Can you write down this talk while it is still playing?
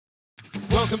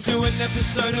Welcome to an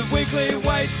episode of Weekly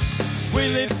Weights. We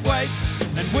lift weights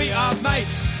and we are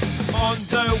mates. On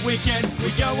the weekend we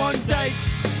go on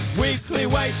dates. Weekly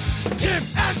Weights, gym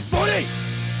and footy.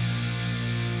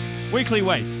 Weekly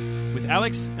Weights with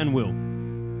Alex and Will.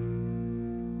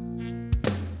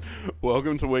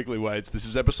 Welcome to Weekly Weights. This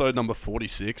is episode number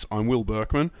 46. I'm Will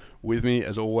Berkman. With me,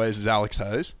 as always, is Alex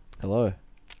Hayes. Hello.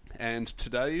 And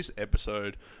today's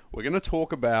episode, we're going to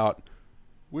talk about,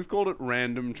 we've called it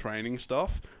random training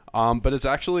stuff, but it's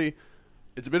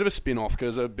a bit of a spin-off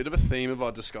because a bit of a theme of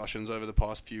our discussions over the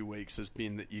past few weeks has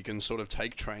been that you can sort of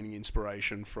take training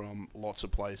inspiration from lots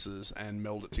of places and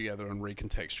meld it together and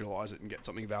recontextualize it and get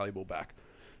something valuable back.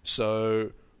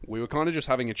 So we were kind of just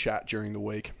having a chat during the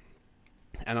week,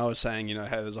 and I was saying, hey,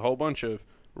 there's a whole bunch of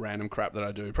random crap that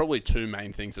I do, probably two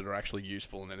main things that are actually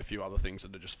useful and then a few other things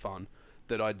that are just fun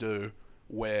that I do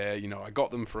where, I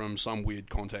got them from some weird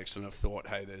context and have thought,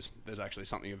 hey, there's actually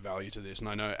something of value to this. And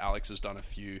I know Alex has done a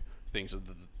few things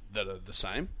that are the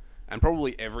same. And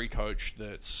probably every coach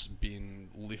that's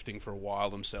been lifting for a while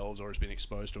themselves or has been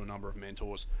exposed to a number of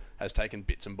mentors has taken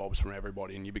bits and bobs from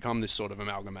everybody. And you become this sort of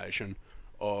amalgamation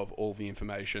of all the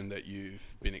information that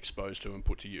you've been exposed to and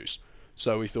put to use.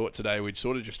 So we thought today we'd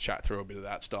sort of just chat through a bit of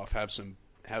that stuff, have some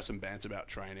banter about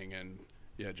training, and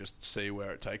just see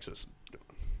where it takes us.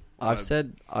 I've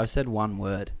said one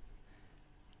word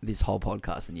this whole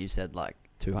podcast, and you said like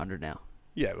 200 now.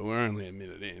 Yeah, but we're only a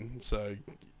minute in, so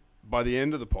by the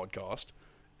end of the podcast,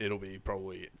 it'll be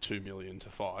probably 2 million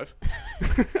to 5.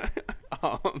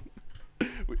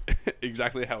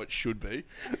 Exactly how it should be.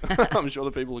 I'm sure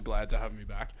the people are glad to have me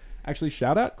back. Actually,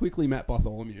 shout out quickly Matt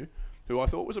Bartholomew, who I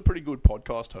thought was a pretty good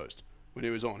podcast host when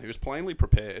he was on. He was plainly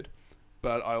prepared,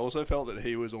 but I also felt that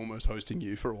he was almost hosting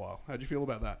you for a while. How'd you feel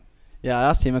about that? Yeah, I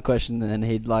asked him a question, and then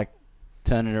he'd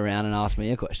turn it around and ask me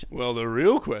a question. Well, the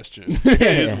real question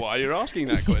is why you're asking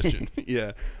that question.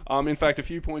 Yeah. In fact, a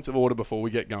few points of order before we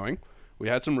get going. We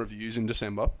had some reviews in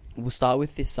December. We'll start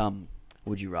with this.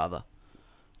 Would you rather?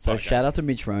 So okay. Shout out to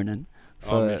Mitch Ronan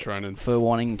for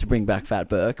wanting to bring back Fat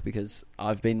Burke, because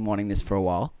I've been wanting this for a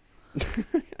while.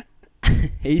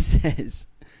 He says,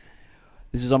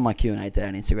 this was on my Q&A today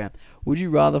on Instagram, would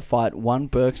you rather fight one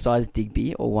Burke-sized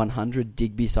Digby or 100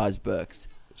 Digby-sized Burkes?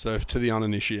 So to the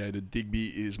uninitiated, Digby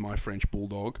is my French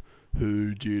bulldog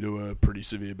who, due to a pretty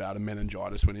severe bout of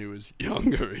meningitis when he was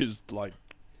younger, is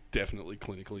definitely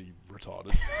clinically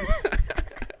retarded.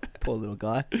 Poor little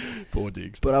guy. Poor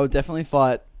Diggs. But I would definitely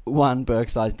fight one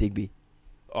Burke-sized Digby.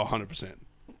 Oh, 100%.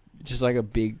 Just like a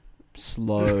big,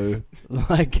 slow,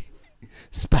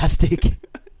 spastic.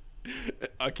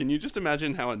 Can you just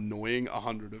imagine how annoying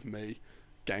 100 of me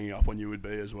ganging up on you would be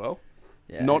as well?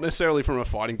 Yeah. Not necessarily from a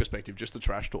fighting perspective, just the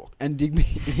trash talk. And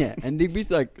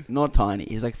Digby's not tiny.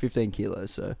 He's 15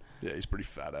 kilos, so... Yeah, he's pretty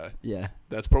fat, eh? Yeah.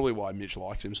 That's probably why Mitch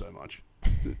likes him so much.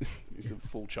 He's a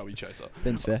full chubby chaser.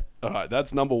 Seems fair. All right,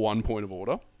 that's number one point of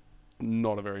order.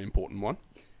 Not a very important one.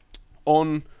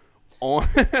 On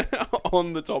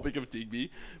the topic of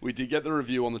Digby, we did get the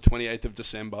review on the 28th of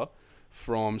December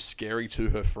from Scary to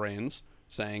Her Friends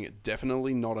saying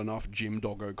definitely not enough gym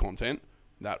doggo content.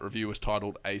 That review was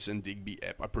titled Ace and Digby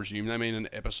Ep. I presume they mean an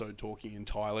episode talking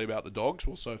entirely about the dogs.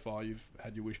 Well, so far you've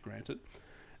had your wish granted.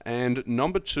 And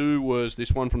number two was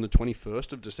this one from the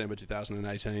 21st of December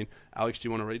 2018. Alex, do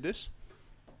you want to read this?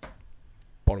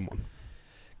 Bottom one.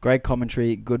 Great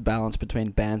commentary, good balance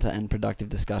between banter and productive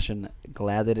discussion.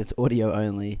 Glad that it's audio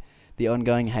only. The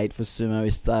ongoing hate for sumo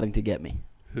is starting to get me.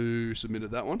 Who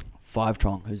submitted that one?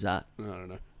 5Trong. Who's that? I don't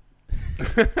know.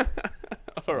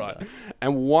 All right.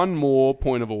 And one more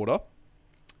point of order,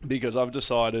 because I've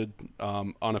decided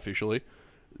unofficially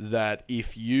that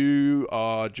if you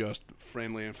are just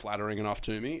friendly and flattering enough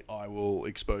to me, I will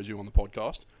expose you on the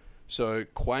podcast. So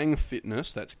Quang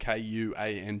Fitness, that's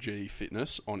Kuang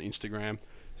Fitness on Instagram,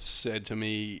 said to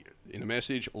me in a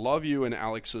message, love you and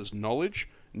Alex's knowledge.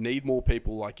 Need more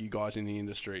people like you guys in the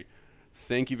industry.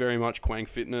 Thank you very much, Quang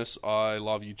Fitness. I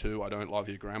love you too. I don't love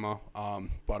your grammar,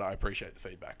 but I appreciate the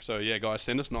feedback. So yeah, guys,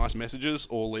 send us nice messages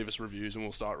or leave us reviews and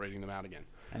we'll start reading them out again.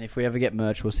 And if we ever get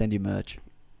merch, we'll send you merch.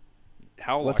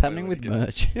 What's likely happening with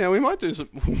merch? Yeah, we might do some.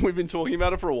 We've been talking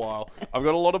about it for a while. I've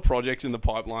got a lot of projects in the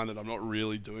pipeline that I'm not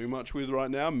really doing much with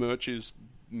right now. Merch is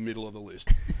middle of the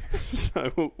list.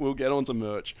 So we'll get on to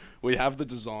merch. We have the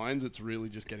designs. It's really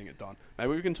just getting it done.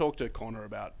 Maybe we can talk to Connor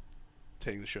about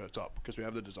teeing the shirts up because we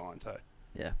have the designs, hey?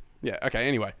 Yeah. Yeah, okay,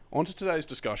 anyway, on to today's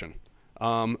discussion.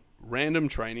 Random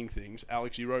training things.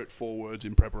 Alex, you wrote 4 words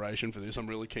in preparation for this. I'm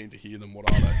really keen to hear them.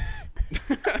 What are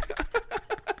they?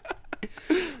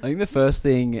 I think the first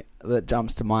thing that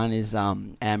jumps to mind is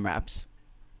AMRAPs.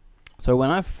 So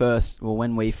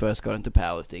when we first got into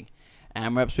powerlifting,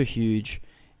 AMRAPs were huge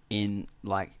in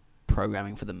like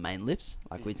programming for the main lifts.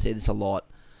 Like we'd see this a lot,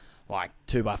 like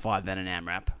 2x5 then an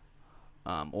AMRAP,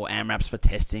 or AMRAPs for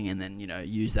testing, and then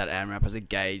use that AMRAP as a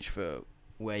gauge for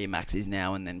where your max is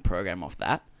now, and then program off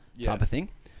that type of thing.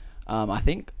 I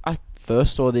think I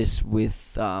first saw this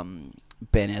with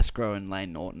Ben Escrow and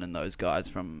Lane Norton and those guys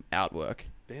from Outwork.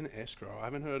 Ben Escrow, I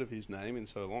haven't heard of his name in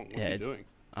so long. What's he doing?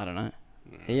 I don't know.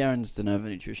 He owns DeNova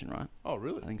Nutrition, right? Oh,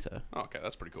 really? I think so. Oh, okay,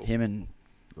 that's pretty cool. Him and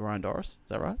Ryan Doris, is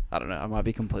that right? I don't know. I might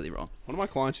be completely wrong. One of my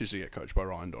clients used to get coached by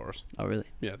Ryan Doris. Oh, really?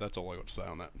 Yeah, that's all I got to say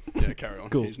on that. Yeah, carry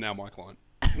on. Cool. He's now my client.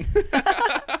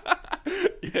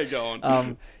 Yeah, go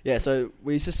on. So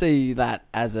we used to see that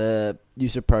as a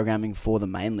use of programming for the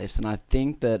main lifts, and I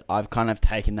think that I've kind of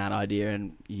taken that idea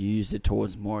and used it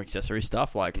towards more accessory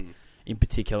stuff, like in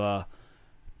particular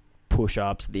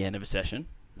push-ups at the end of a session,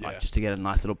 like just to get a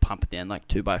nice little pump at the end, like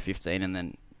 2x15 and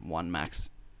then one max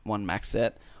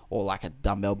set, or like a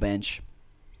dumbbell bench.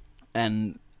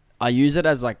 And I use it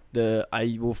as like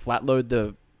I will flat load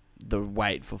the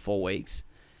weight for 4 weeks,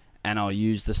 and I'll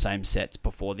use the same sets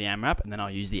before the AMRAP, and then I'll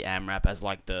use the AMRAP as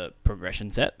like the progression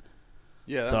set.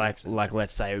 Yeah. So like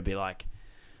let's say it would be like,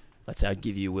 let's say I'd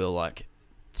give you Will like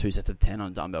 2 sets of 10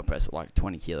 on dumbbell press at like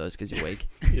 20 kilos because you're weak.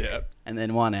 Yeah. And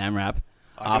then one AMRAP.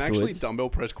 I can actually dumbbell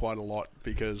press quite a lot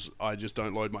because I just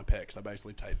don't load my pecs. I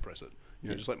basically tape press it.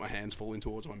 Just let my hands fall in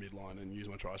towards my midline and use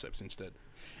my triceps instead.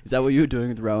 Is that what you were doing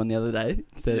with Rowan the other day?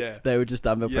 So they were just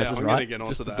dumbbell presses, I'm right? Get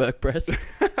just the that. Burk press.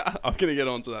 I'm going to get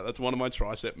onto that. That's one of my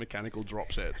tricep mechanical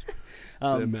drop sets.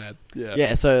 They're mad. Yeah.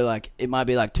 Yeah, so like it might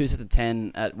be like 2 sets of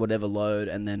 10 at whatever load,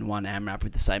 and then one AMRAP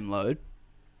with the same load.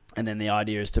 And then the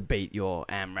idea is to beat your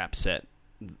AMRAP set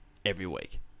every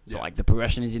week. So like the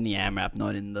progression is in the AMRAP,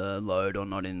 not in the load or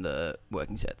not in the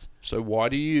working sets. So why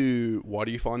do you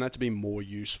find that to be more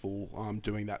useful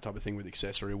doing that type of thing with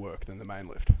accessory work than the main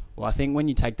lift? Well, I think when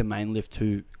you take the main lift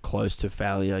too close to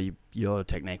failure, your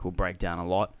technique will break down a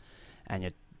lot, and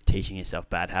you're teaching yourself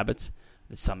bad habits.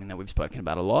 It's something that we've spoken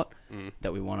about a lot,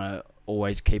 that we want to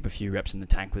always keep a few reps in the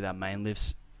tank with our main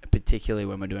lifts, particularly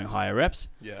when we're doing higher reps.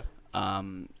 Yeah.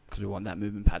 Because we want that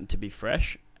movement pattern to be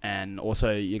fresh. And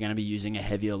also, you're going to be using a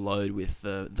heavier load with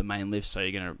the main lift, so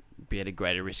you're going to be at a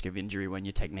greater risk of injury when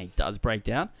your technique does break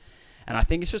down. And I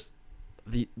think it's just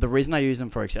the reason I use them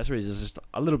for accessories is just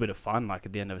a little bit of fun. Like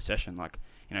at the end of a session, like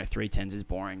 3 10s is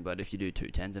boring, but if you do 2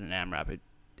 10s and an AMRAP, it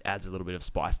adds a little bit of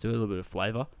spice to it, a little bit of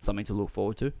flavor, something to look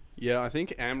forward to. Yeah, I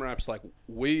think AMRAPs, like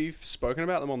we've spoken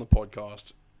about them on the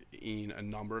podcast in a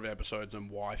number of episodes,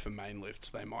 and why for main lifts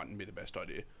they mightn't be the best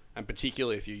idea. And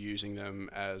particularly if you're using them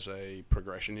as a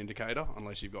progression indicator,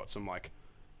 unless you've got some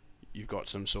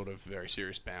sort of very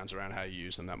serious bounds around how you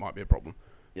use them, that might be a problem.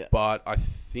 Yeah. But I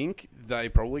think they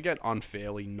probably get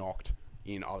unfairly knocked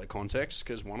in other contexts,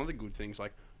 because one of the good things,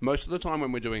 like most of the time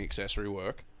when we're doing accessory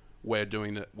work, we're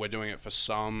doing it for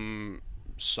some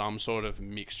sort of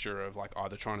mixture of like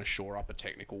either trying to shore up a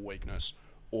technical weakness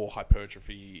or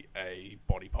hypertrophy a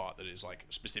body part that is like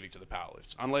specific to the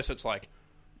powerlifts, unless it's like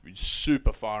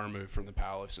super far removed from the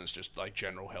powerlifts and it's just like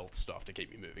general health stuff to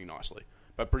keep you moving nicely.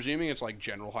 But presuming it's like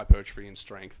general hypertrophy and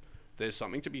strength, there's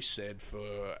something to be said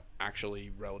for actually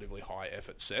relatively high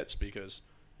effort sets, because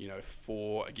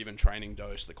for a given training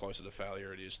dose, the closer to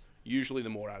failure it is, usually the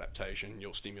more adaptation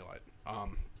you'll stimulate,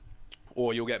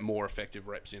 or you'll get more effective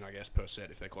reps in, I guess, per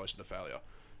set if they're closer to failure.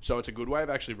 So it's a good way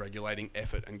of actually regulating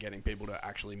effort and getting people to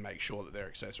actually make sure that their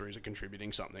accessories are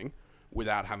contributing something,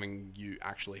 without having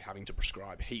to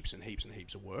prescribe heaps and heaps and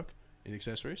heaps of work in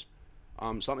accessories.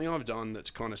 Something I've done that's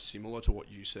kind of similar to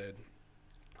what you said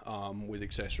with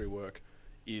accessory work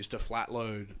is to flat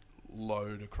load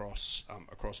across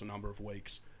a number of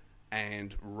weeks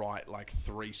and write like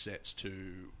 3 sets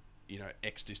to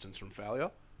X distance from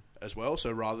failure as well. So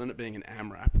rather than it being an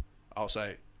AMRAP, I'll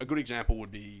say a good example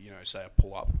would be say a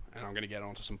pull-up, and I'm going to get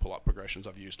onto some pull-up progressions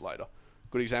I've used later.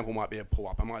 Good example might be a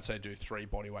pull-up. I might say do 3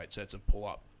 bodyweight sets of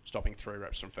pull-up, stopping 3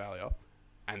 reps from failure,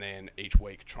 and then each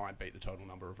week try and beat the total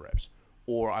number of reps.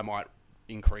 Or I might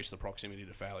increase the proximity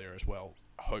to failure as well,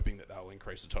 hoping that they'll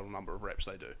increase the total number of reps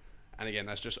they do. And again,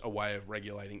 that's just a way of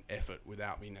regulating effort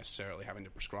without me necessarily having to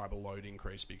prescribe a load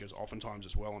increase, because oftentimes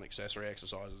as well on accessory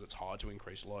exercises, it's hard to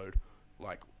increase load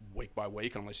like week by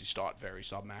week unless you start very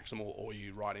sub-maximal or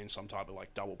you write in some type of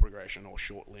like double progression or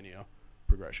short linear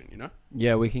progression,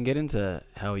 Yeah, we can get into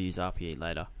how we use RPE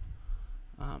later,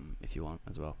 if you want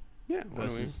as well. Yeah.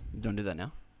 Versus, don't do that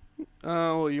now.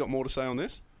 Well, you got more to say on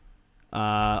this?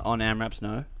 On AMRAPs,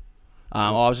 no.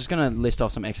 I was just going to list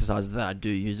off some exercises that I do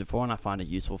use it for and I find it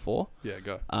useful for. Yeah,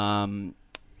 go.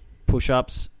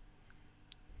 Push-ups,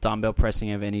 dumbbell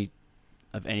pressing of any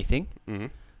of anything. Mm-hmm.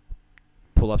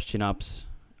 Pull-ups, chin-ups,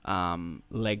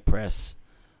 leg press,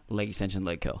 leg extension,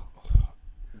 leg curl.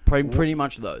 Pretty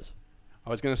much those. I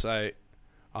was going to say,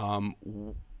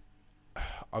 I've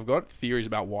got theories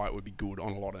about why it would be good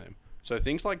on a lot of them. So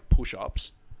things like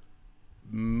push-ups,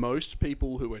 most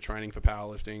people who are training for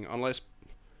powerlifting, unless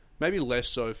maybe less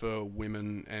so for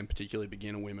women and particularly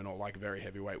beginner women or like very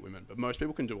heavyweight women, but most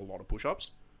people can do a lot of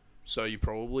push-ups. So you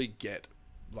probably get,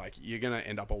 like, you're going to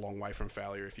end up a long way from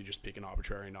failure if you just pick an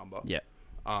arbitrary number. Yeah.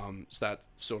 So that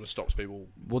sort of stops people.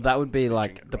 Well, that would be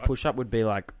like, the right? push-up would be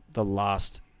like the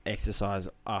last exercise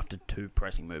after 2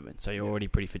 pressing movements. So you're already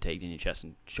pretty fatigued in your chest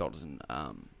and shoulders and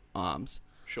arms.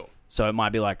 Sure. So it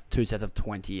might be like 2 sets of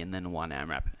 20 and then 1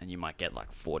 AMRAP, and you might get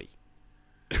like 40.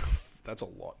 That's a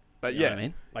lot. But you know what I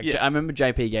mean? Like, I remember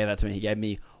JP gave that to me. He gave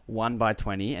me 1 by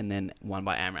 20 and then 1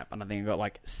 by AMRAP, and I think I got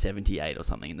like 78 or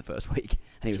something in the first week.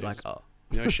 And he was like, "Oh."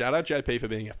 Shout out JP for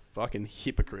being a fucking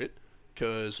hypocrite,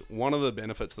 because one of the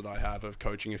benefits that I have of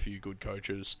coaching a few good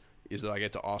coaches is that I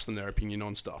get to ask them their opinion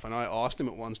on stuff. And I asked him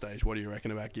at one stage, "What do you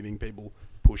reckon about giving people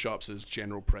push-ups as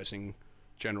general pressing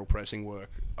work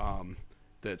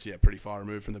that's pretty far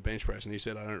removed from the bench press?" And he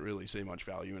said, "I don't really see much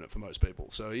value in it for most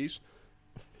people." So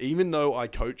even though I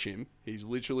coach him, he's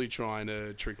literally trying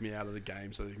to trick me out of the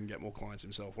game so that he can get more clients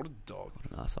himself. What a dog.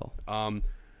 What an asshole.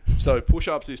 So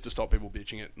push-ups is to stop people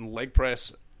bitching it. And leg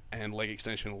press and leg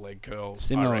extension and leg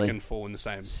curls, I reckon, fall in the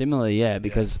same. Similarly, yeah,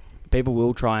 because people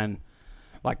will try and,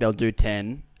 like, they'll do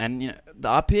 10. And, the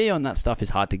RPE on that stuff is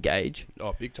hard to gauge.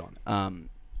 Oh, big time.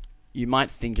 You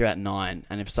might think you're at 9,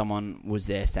 and if someone was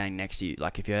there standing next to you,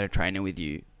 like if you had a trainer with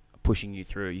you pushing you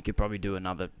through, you could probably do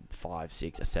another 5,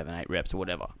 6, or 7, 8 reps or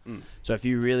whatever. So if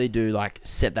you really do like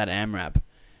set that AMRAP,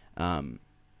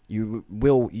 you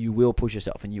will push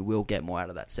yourself and you will get more out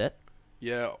of that set.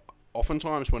 Yeah,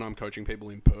 oftentimes when I'm coaching people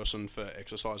in person for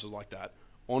exercises like that,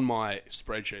 on my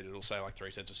spreadsheet it'll say like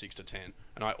 3 sets of 6 to 10,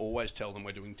 and I always tell them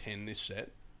we're doing 10 this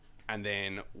set. And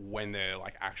then when they're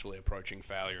like actually approaching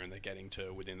failure and they're getting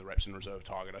to within the reps in reserve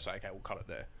target, I say, okay, we'll cut it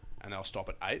there. And they'll stop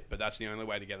at 8. But that's the only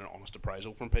way to get an honest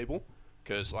appraisal from people.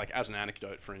 Because, like, as an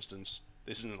anecdote, for instance,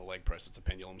 this isn't a leg press, it's a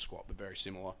pendulum squat, but very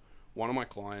similar. One of my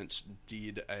clients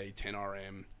did a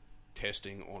 10RM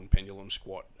testing on pendulum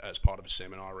squat as part of a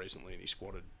seminar recently, and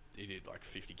he did like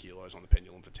 50 kilos on the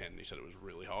pendulum for 10, and he said it was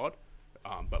really hard,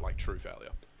 but like true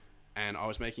failure. And I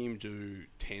was making him do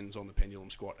 10s on the pendulum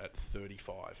squat at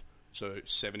 35. So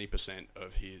 70%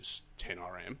 of his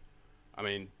 10RM. I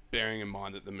mean, bearing in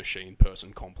mind that the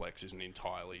machine-person complex isn't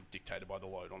entirely dictated by the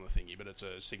load on the thingy, but it's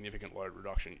a significant load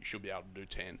reduction. You should be able to do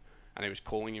 10. And he was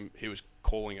calling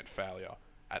it failure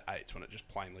at 8 when it just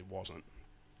plainly wasn't.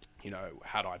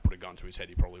 Had I put a gun to his head,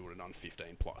 he probably would have done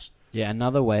 15 plus. Yeah,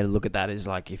 another way to look at that is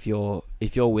like if you're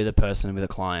with a person, with a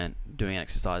client doing an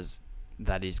exercise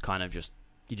that is kind of just,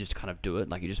 you just kind of do it,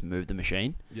 like you just move the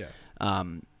machine. Yeah.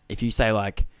 If you say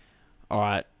like, all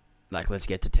right, like let's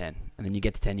get to 10, and then you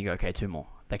get to 10, you go, okay, 2 more.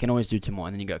 They can always do 2 more,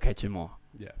 and then you go, okay, 2 more.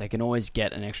 Yeah. They can always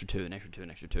get an extra 2, an extra 2,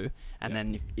 an extra 2. And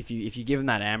then if you give them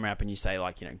that AMRAP and you say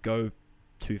like, go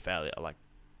to failure, like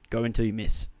go until you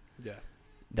miss. Yeah.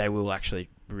 They will actually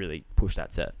really push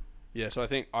that set. Yeah, so I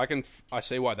think I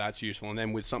see why that's useful. And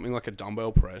then with something like a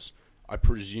dumbbell press, I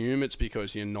presume it's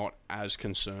because you're not as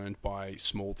concerned by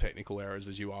small technical errors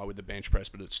as you are with the bench press,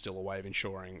 but it's still a way of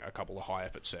ensuring a couple of high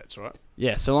effort sets, right?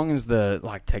 Yeah, so long as the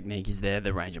technique is there,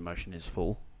 the range of motion is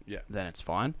full, then it's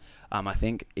fine. I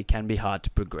think it can be hard to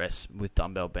progress with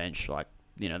dumbbell bench. Like,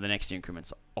 the next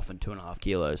increment's often 2.5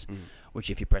 kilos, which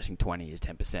if you're pressing 20 is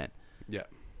 10%. Yeah.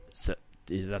 So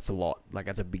that's a lot. Like,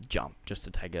 that's a big jump just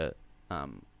to take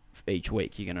each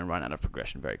week. You're going to run out of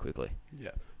progression very quickly.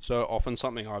 Yeah. So often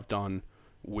something I've done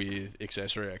with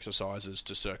accessory exercises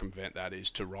to circumvent that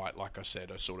is to write, like I said,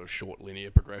 a sort of short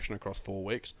linear progression across 4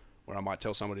 weeks, where I might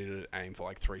tell somebody to aim for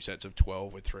like 3 sets of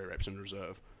 12 with 3 reps in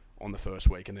reserve on the first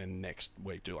week, and then next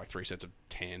week do like 3 sets of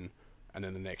 10, and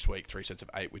then the next week 3 sets of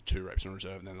 8 with 2 reps in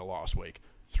reserve, and then the last week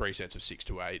 3 sets of 6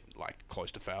 to 8, like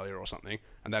close to failure or something.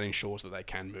 And that ensures that they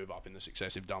can move up in the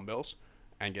successive dumbbells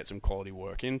and get some quality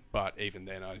work in. But even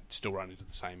then, I still run into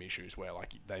the same issues where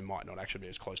like they might not actually be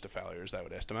as close to failure as they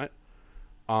would estimate.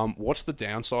 What's the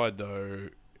downside though,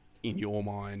 in your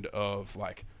mind, of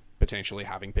like potentially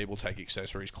having people take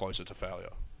accessories closer to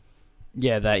failure?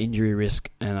 Yeah, that injury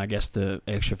risk and I guess the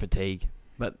extra fatigue.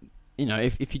 But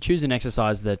if you choose an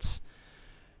exercise that's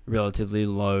relatively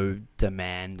low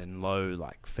demand and low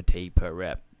like fatigue per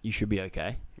rep, you should be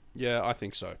okay. Yeah, I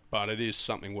think so. But it is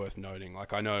something worth noting.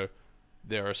 Like, I know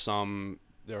there are some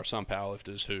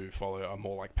powerlifters who follow a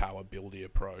more like power buildy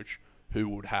approach, who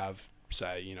would have,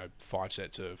 say, 5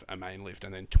 sets of a main lift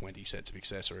and then 20 sets of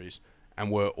accessories,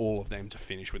 and were all of them to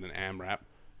finish with an AMRAP,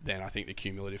 then I think the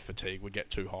cumulative fatigue would get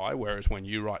too high. Whereas when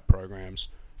you write programs,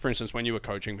 for instance, when you were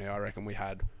coaching me, I reckon we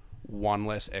had one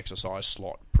less exercise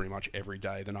slot pretty much every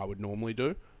day than I would normally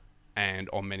do.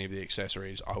 And on many of the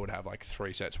accessories, I would have like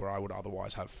 3 sets where I would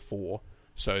otherwise have 4.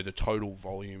 So the total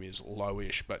volume is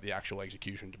lowish, but the actual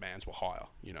execution demands were higher,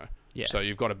 you know? Yeah. So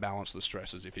you've got to balance the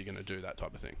stresses if you're going to do that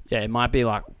type of thing. Yeah, it might be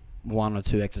like 1 or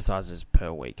 2 exercises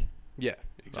per week. Yeah,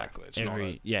 exactly. It's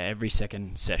every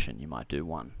second session you might do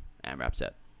 1 AMRAP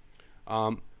set.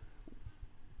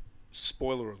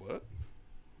 Spoiler alert,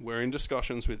 we're in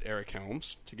discussions with Eric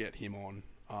Helms to get him on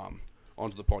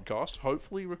onto the podcast,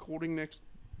 hopefully recording next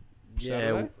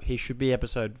Saturday. Yeah, he should be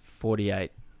episode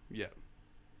 48. Yeah,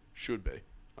 should be.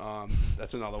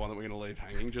 That's another one that we're going to leave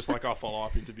hanging, just like our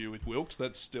follow-up interview with Wilkes.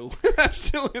 That's still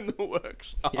in the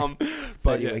works.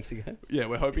 But 30 weeks ago. Yeah,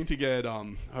 we're hoping to get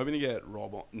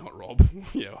Rob on, not Rob.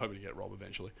 Yeah, we're hoping to get Rob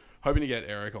eventually. Hoping to get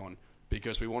Eric on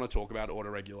because we want to talk about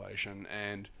autoregulation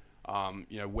and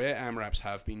where AMRAPs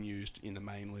have been used in the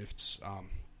main lifts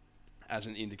as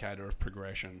an indicator of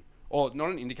progression, or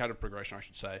not an indicator of progression, I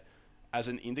should say, as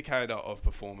an indicator of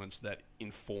performance that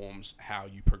informs how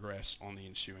you progress on the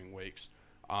ensuing weeks.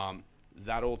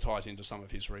 That all ties into some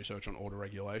of his research on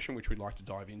autoregulation, which we'd like to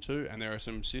dive into. And there are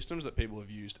some systems that people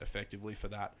have used effectively for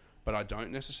that, but I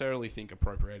don't necessarily think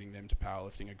appropriating them to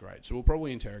powerlifting are great. So we'll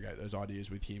probably interrogate those ideas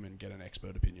with him and get an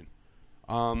expert opinion.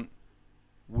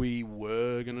 We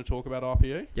were going to talk about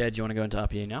RPE. Yeah, do you want to go into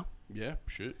RPE now? Yeah,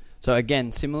 shoot. So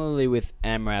again, similarly with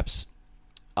AMRAPs,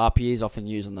 RPE is often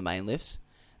used on the main lifts,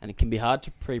 and it can be hard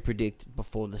to pre-predict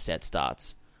before the set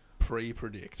starts.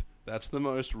 Pre-predict. That's the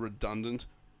most redundant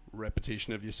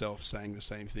repetition of yourself saying the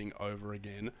same thing over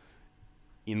again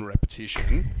in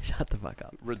repetition. Shut the fuck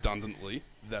up. Redundantly.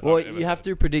 You have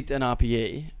to predict an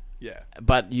RPE. Yeah.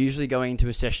 But usually going into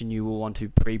a session, you will want to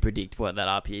pre-predict what that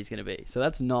RPE is going to be. So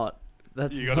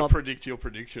you got to predict your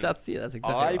prediction. That's exactly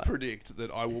right. I predict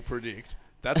that I will predict.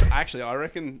 That's actually, I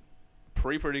reckon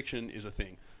pre-prediction is a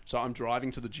thing. So I'm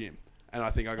driving to the gym. And I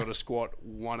think I got to squat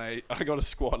I got to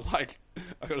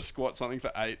squat something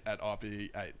for 8 at RPE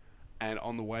 8. And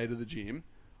on the way to the gym,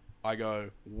 I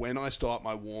go, when I start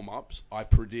my warm-ups, I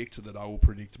predict that I will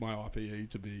predict my RPE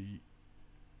to be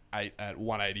 8 at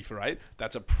 180 for 8.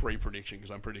 That's a pre-prediction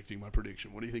because I'm predicting my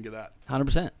prediction. What do you think of that?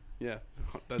 100%. Yeah,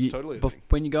 that's totally a thing.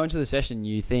 When you go into the session,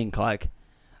 you think like,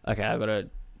 okay, I've got to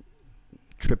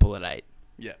triple at 8.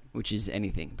 Yeah. Which is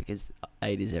anything, because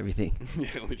 8 is everything.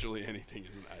 Yeah, literally anything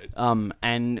is an 8.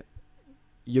 And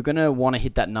you're going to want to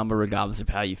hit that number regardless of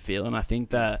how you feel. And I think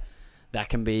that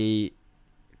can be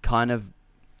kind of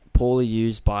poorly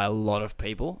used by a lot of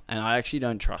people. And I actually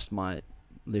don't trust my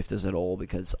lifters at all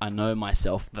because I know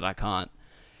myself that I can't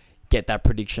get that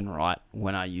prediction right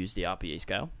when I use the RPE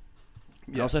scale.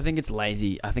 Yeah. I also think it's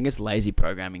lazy. I think it's lazy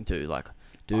programming too. Like,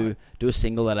 do a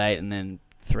single at 8 and then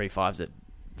 3 5s at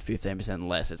 15%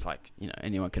 less. It's like,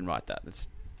 anyone can write that. It's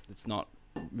not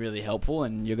really helpful,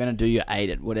 and you're going to do your 8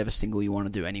 at whatever single you want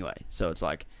to do anyway. So it's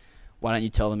like, why don't you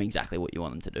tell them exactly what you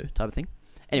want them to do, type of thing.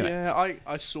 Anyway. Yeah,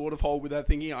 I sort of hold with that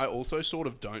thinking. I also sort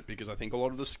of don't, because I think a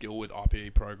lot of the skill with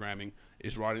RPE programming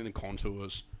is writing the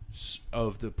contours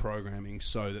of the programming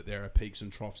so that there are peaks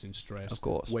and troughs in stress. Of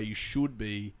course. Where you should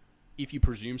be, if you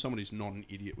presume somebody's not an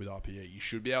idiot with RPE, you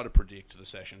should be able to predict the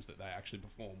sessions that they actually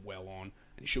perform well on,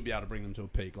 and you should be able to bring them to a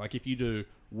peak. Like if you do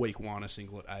week 1 a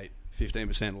single at 8,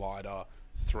 15% lighter,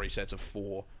 3 sets of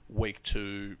 4, week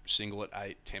 2 single at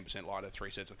 8, 10% lighter,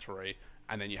 3 sets of 3,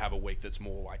 and then you have a week that's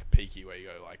more like peaky where you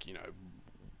go like,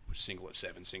 single at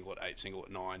 7, single at 8, single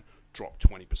at 9, drop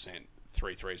 20%,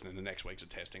 3 threes, and then the next week's a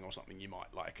testing or something,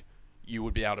 you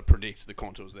would be able to predict the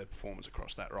contours of their performance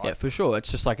across that, right? Yeah, for sure.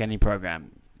 It's just like any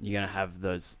program. You're going to have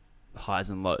those highs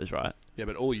and lows, right? Yeah,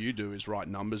 but all you do is write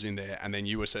numbers in there, and then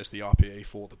you assess the RPE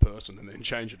for the person and then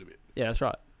change it a bit. Yeah, that's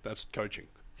right. That's coaching.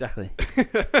 Exactly.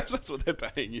 That's what they're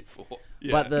paying you for.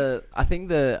 Yeah. But I think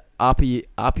the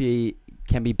RPE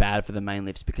can be bad for the main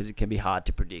lifts because it can be hard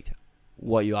to predict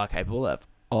what you are capable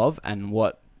of and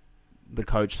what the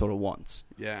coach sort of wants.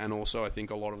 Yeah, and also I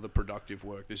think a lot of the productive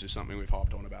work, this is something we've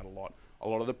harped on about a lot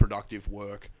of the productive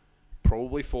work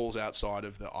probably falls outside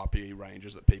of the RPE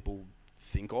ranges that people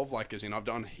think of. Like, as in, I've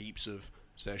done heaps of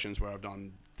sessions where I've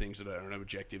done things that are an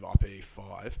objective RPE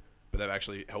 5, but they've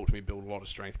actually helped me build a lot of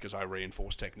strength because I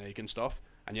reinforce technique and stuff.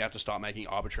 And you have to start making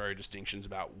arbitrary distinctions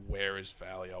about where is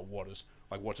failure,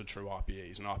 what's a true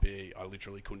RPE. Is an RPE, I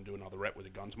literally couldn't do another rep with a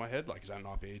gun to my head. Like, is that an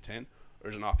RPE 10? Or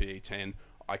is an RPE 10,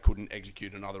 I couldn't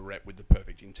execute another rep with the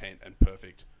perfect intent and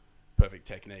perfect perfect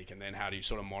technique, and then how do you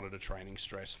sort of monitor training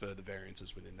stress for the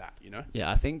variances within that, you know?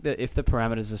 Yeah, I think that if the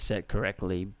parameters are set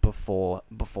correctly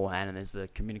beforehand and there's the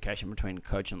communication between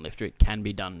coach and lifter, it can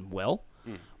be done well.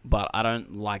 But I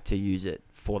don't like to use it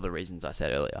for the reasons I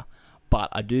said earlier. But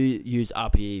I do use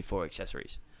RPE for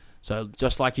accessories. So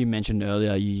just like you mentioned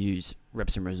earlier, you use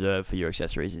reps in reserve for your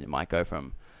accessories, and it might go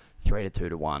from 3 to 2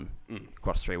 to 1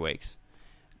 across 3 weeks.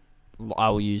 I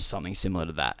will use something similar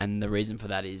to that. And the reason for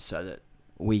that is so that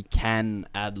we can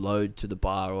add load to the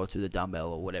bar or to the dumbbell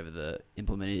or whatever the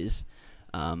implement is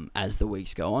as the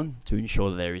weeks go on to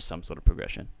ensure that there is some sort of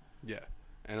progression. Yeah.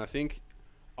 And I think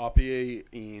RPE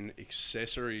in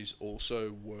accessories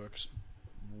also works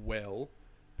well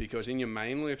because in your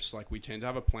main lifts, like we tend to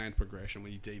have a planned progression.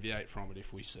 We deviate from it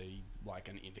if we see like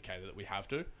an indicator that we have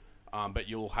to. But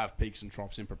you'll have peaks and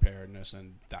troughs in preparedness,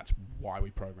 and that's why we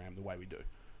program the way we do.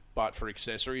 But for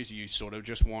accessories, you sort of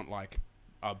just want like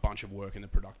a bunch of work in the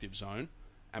productive zone.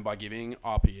 And by giving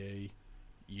RPE,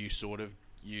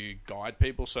 you guide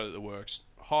people so that the work's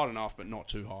hard enough but not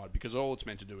too hard, because all it's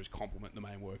meant to do is complement the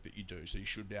main work that you do. So you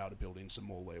should be able to build in some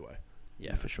more leeway.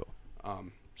 Yeah, for sure.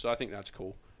 So I think that's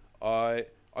cool. I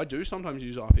do sometimes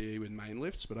use RPE with main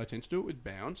lifts, but I tend to do it with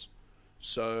bounds.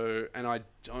 So, and I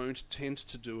don't tend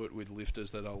to do it with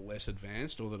lifters that are less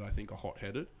advanced or that I think are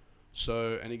hot-headed.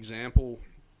 So an example,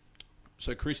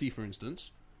 so Chrissy, for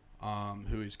instance,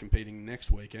 who is competing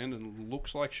next weekend and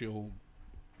looks like she'll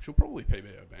probably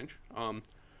PB her bench.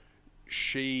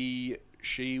 She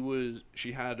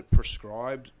had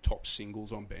prescribed top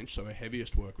singles on bench, so her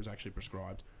heaviest work was actually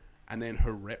prescribed, and then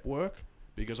her rep work,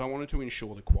 because I wanted to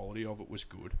ensure the quality of it was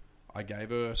good, I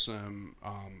gave her some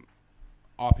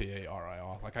RPE,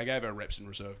 RIR. Like I gave her reps in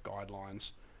reserve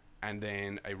guidelines, and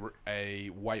then a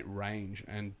weight range,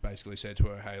 and basically said to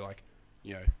her, hey, like,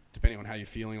 you know, depending on how you're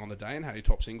feeling on the day and how your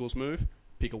top singles move,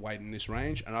 pick a weight in this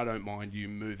range, and I don't mind you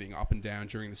moving up and down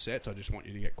during the sets. I just want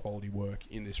you to get quality work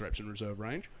in this reps and reserve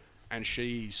range. And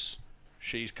she's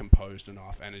composed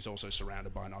enough and is also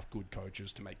surrounded by enough good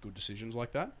coaches to make good decisions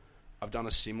like that. I've done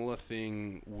a similar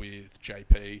thing with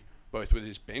JP, both with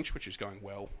his bench, which is going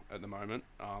well at the moment,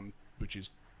 which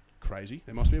is crazy.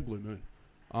 There must be a blue moon.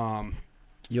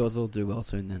 Yours will do well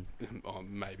soon then. Oh,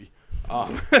 maybe.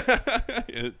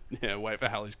 Yeah, wait for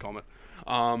Halley's Comet.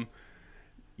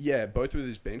 Yeah, both with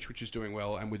his bench, which is doing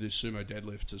well, and with his sumo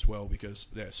deadlifts as well, because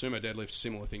sumo deadlifts,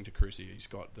 similar thing to Cruci. He's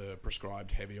got the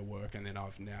prescribed heavier work, and then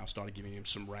I've now started giving him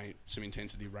some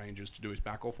intensity ranges to do his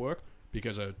back-off work,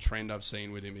 because a trend I've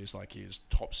seen with him is like his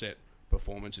top set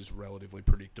performance is relatively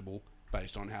predictable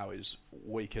based on how his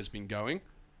week has been going,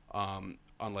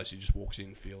 unless he just walks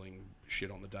in feeling shit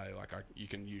on the day, like you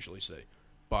can usually see.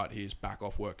 But his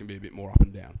back-off work can be a bit more up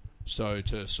and down. So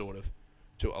to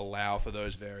allow for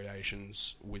those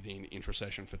variations within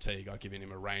intra-session fatigue, I've given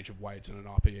him a range of weights and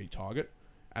an RPE target.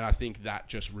 And I think that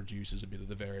just reduces a bit of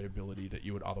the variability that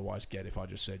you would otherwise get if I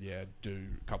just said, yeah, do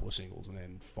a couple of singles and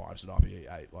then 5s at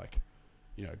RPE 8. Like,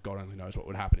 you know, God only knows what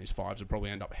would happen. His 5s would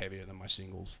probably end up heavier than my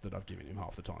singles that I've given him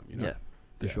half the time, you know? Yeah,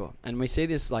 for sure. And we see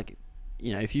this, like,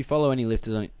 you know, if you follow any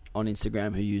lifters on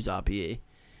Instagram who use RPE,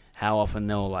 how often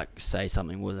they'll like say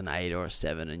something was an 8 or a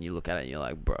 7, and you look at it and you're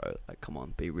like, bro, like, come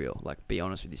on, be real, like, be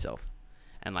honest with yourself.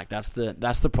 And like that's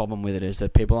the problem with it, is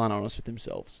that people aren't honest with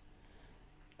themselves.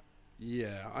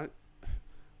 Yeah,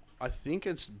 I think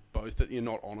it's both that you're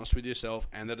not honest with yourself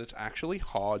and that it's actually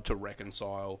hard to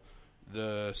reconcile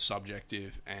the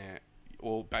subjective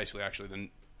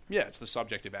it's the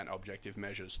subjective and objective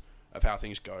measures of how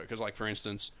things go. Because, like, for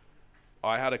instance,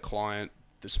 I had a client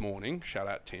this morning, shout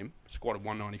out Tim, squatted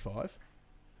 195.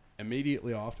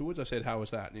 Immediately afterwards, I said, how was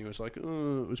that? And he was like,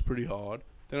 oh, it was pretty hard.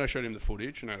 Then I showed him the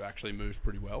footage, and it actually moved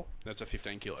pretty well. That's a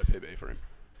 15 kilo PB for him.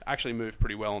 It actually moved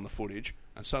pretty well on the footage,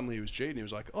 and suddenly he was G'd, and he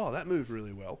was like, oh, that moved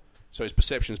really well. So his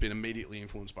perception's been immediately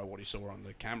influenced by what he saw on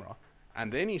the camera.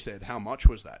 And then he said, how much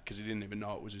was that? Because he didn't even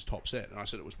know it was his top set. And I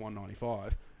said it was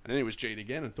 195. And then he was G'd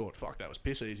again and thought, fuck, that was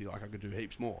piss easy, like I could do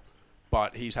heaps more.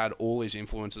 But he's had all his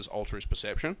influences alter his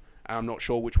perception, and I'm not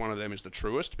sure which one of them is the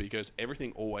truest, because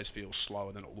everything always feels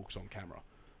slower than it looks on camera.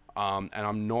 And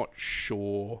I'm not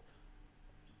sure,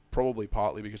 probably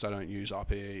partly because I don't use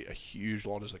RPE a huge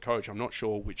lot as a coach, I'm not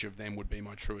sure which of them would be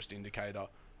my truest indicator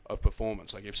of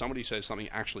performance. Like, if somebody says something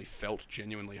actually felt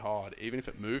genuinely hard, even if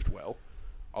it moved well,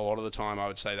 a lot of the time I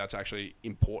would say that's actually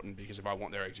important, because if I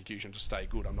want their execution to stay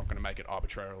good, I'm not going to make it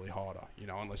arbitrarily harder, you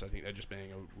know, unless I think they're just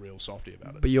being a real softie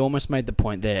about it. But you almost made the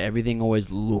point there, everything always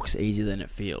looks easier than it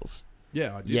feels.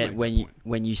 Yeah, I did. Yet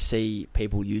when you see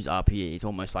people use RPE, it's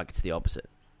almost like it's the opposite.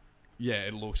 Yeah,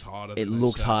 it looks harder. It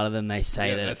looks harder than they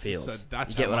say that it feels. So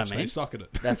that's you get how what much I mean? they suck at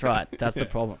it. That's right. That's the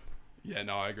problem. Yeah,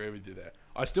 no, I agree with you there.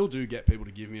 I still do get people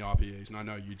to give me RPEs, and I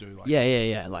know you do. Like,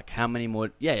 yeah. Like, how many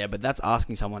more? Yeah. But that's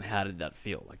asking someone, how did that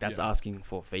feel? Like, that's asking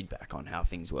for feedback on how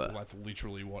things were. Well, that's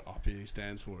literally what RPE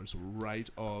stands for: is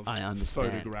rate of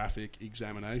photographic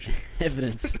examination.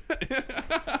 Evidence.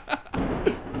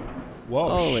 Whoa!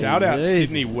 Holy shout out Jesus.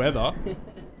 Sydney weather.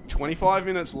 25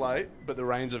 minutes late, but the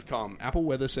rains have come. Apple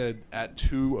Weather said at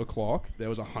 2 o'clock there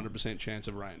was a 100% chance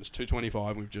of rain. It's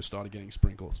 2:25. We've just started getting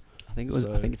sprinkles. I think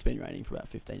it's been raining for about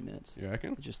 15 minutes. You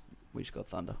reckon? We just got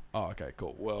thunder. Oh, okay,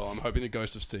 cool. Well, I'm hoping the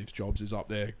ghost of Steve Jobs is up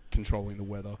there controlling the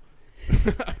weather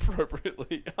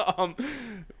appropriately.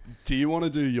 Do you want to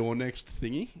do your next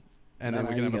thingy, and then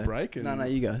we can have a break? No,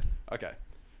 you go. Okay.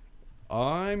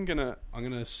 I'm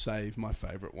gonna save my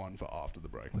favorite one for after the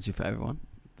break. What's your favorite one?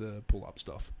 The pull-up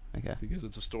stuff. Okay. Because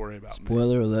it's a story about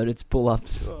Spoiler alert, it's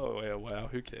pull-ups. Oh, yeah, wow,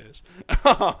 who cares?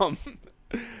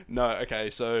 No, okay,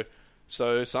 so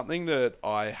something that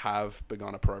I have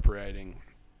begun appropriating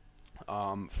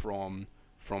from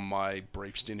my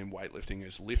brief stint in weightlifting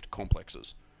is lift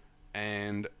complexes.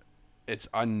 And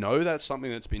I know that's something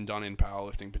that's been done in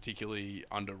powerlifting, particularly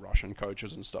under Russian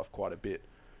coaches and stuff, quite a bit.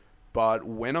 But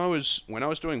when I was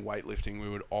doing weightlifting, we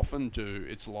would often do,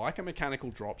 it's like a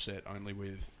mechanical drop set, only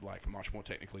with like much more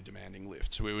technically demanding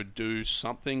lifts. We would do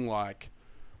something like,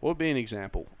 what would be an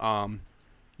example?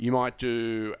 You might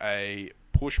do a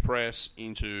push press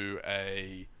into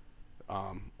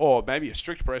or maybe a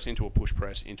strict press into a push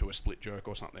press into a split jerk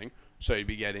or something. So you'd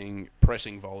be getting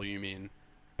pressing volume in,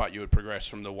 but you would progress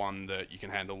from the one that you can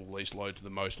handle the least load to the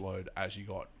most load as you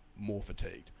got more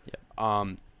fatigued.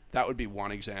 Yeah. That would be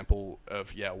one example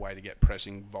of a way to get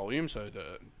pressing volume. So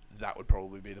that would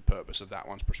probably be the purpose of that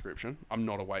one's prescription. I'm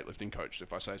not a weightlifting coach, so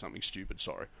if I say something stupid,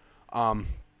 sorry.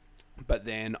 But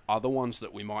then other ones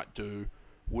that we might do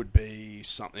would be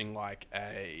something like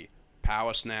a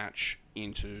power snatch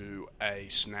into a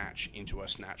snatch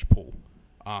pull.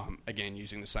 Again,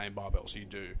 using the same barbell. So you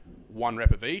do 1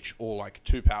 rep of each, or like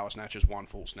 2 power snatches, 1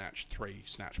 full snatch, 3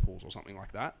 snatch pulls, or something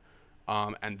like that.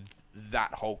 And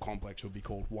that whole complex would be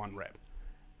called 1 rep.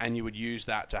 And you would use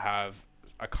that to have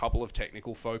a couple of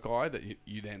technical foci that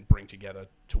you then bring together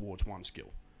towards one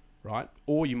skill, right?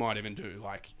 Or you might even do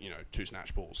 2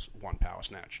 snatch pulls, 1 power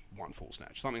snatch, 1 full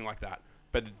snatch, something like that.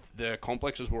 But the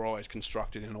complexes were always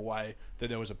constructed in a way that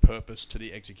there was a purpose to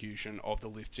the execution of the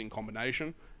lifts in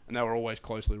combination, and they were always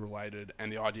closely related,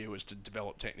 and the idea was to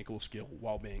develop technical skill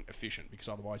while being efficient, because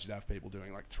otherwise you'd have people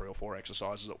doing like 3 or 4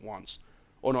 exercises at once.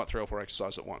 Or not 3 or 4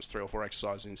 exercises at once, 3 or 4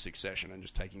 exercises in succession and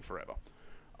just taking forever.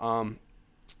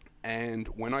 And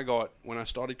when I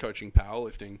started coaching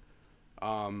powerlifting,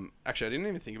 actually I didn't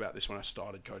even think about this when I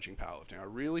started coaching powerlifting. I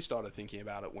really started thinking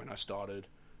about it when I started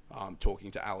talking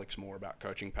to Alex more about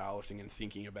coaching powerlifting and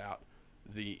thinking about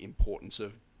the importance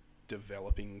of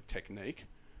developing technique.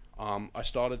 I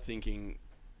started thinking,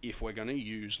 if we're going to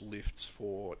use lifts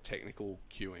for technical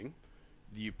cueing,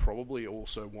 you probably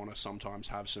also want to sometimes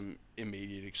have some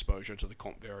immediate exposure to the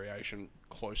comp variation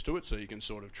close to it, so you can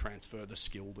sort of transfer the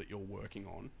skill that you're working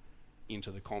on into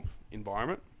the comp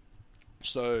environment.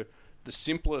 So the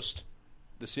simplest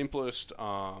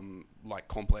like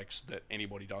complex that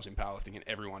anybody does in powerlifting, and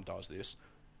everyone does this,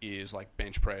 is like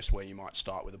bench press, where you might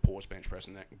start with a pause bench press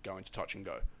and then go into touch and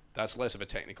go. That's less of a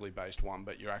technically based one,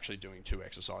 but you're actually doing 2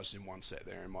 exercises in one set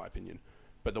there, in my opinion.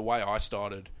 But the way I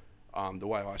started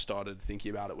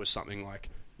thinking about it was something like,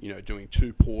 doing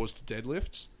 2 paused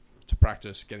deadlifts to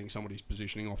practice getting somebody's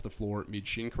positioning off the floor at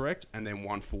mid-shin correct, and then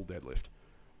 1 full deadlift.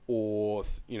 Or,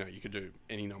 you could do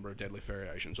any number of deadlift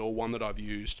variations. Or one that I've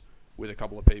used with a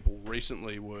couple of people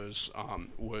recently was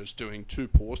doing 2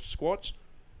 paused squats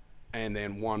and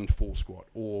then 1 full squat.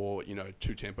 Or,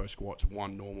 2 tempo squats,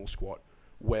 1 normal squat,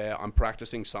 where I'm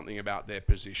practicing something about their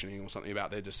positioning or something about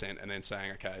their descent, and then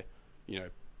saying, okay,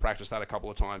 practice that a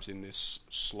couple of times in this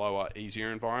slower,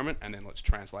 easier environment, and then let's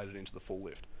translate it into the full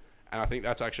lift. And I think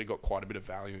that's actually got quite a bit of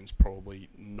value, and it's probably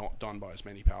not done by as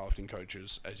many powerlifting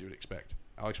coaches as you would expect.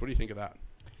 Alex, what do you think of that?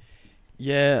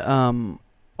 Yeah,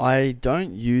 I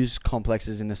don't use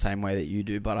complexes in the same way that you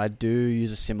do, but I do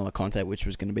use a similar concept, which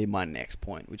was going to be my next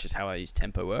point, which is how I use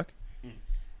tempo work.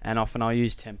 And often I'll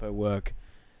use tempo work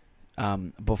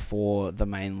before the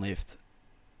main lift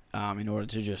in order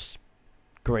to just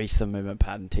grease the movement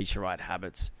pattern, teach the right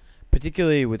habits,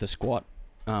 particularly with the squat,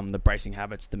 the bracing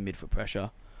habits, the midfoot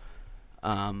pressure,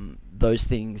 those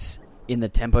things in the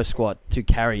tempo squat to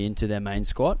carry into their main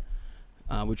squat,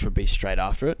 which would be straight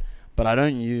after it. But I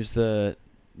don't use the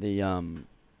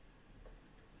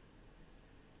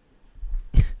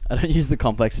I don't use the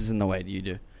complexes in the way that you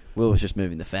do. Will was just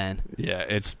moving the fan.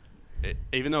 Yeah,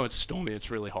 even though it's stormy, it's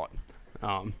really hot.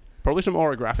 Probably some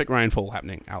orographic rainfall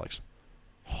happening, Alex.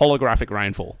 Holographic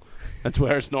rainfall. That's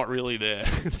where it's not really there.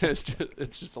 It's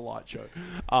just a light show.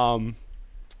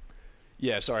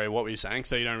 Yeah, sorry, what were you saying?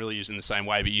 So you don't really use it in the same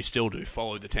way, but you still do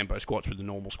follow the tempo squats with the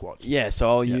normal squats. Yeah, so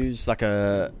I'll use like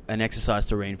an exercise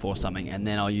to reinforce something, and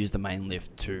then I'll use the main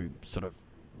lift to sort of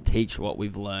teach what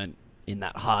we've learned in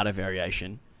that harder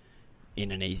variation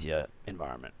in an easier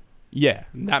environment. Yeah,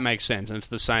 that makes sense, and it's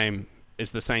the same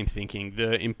thinking.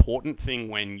 The important thing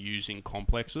when using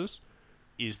complexes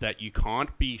is that you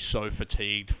can't be so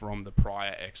fatigued from the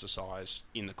prior exercise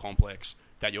in the complex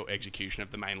that your execution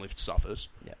of the main lift suffers.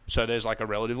 Yeah. So there's like a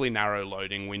relatively narrow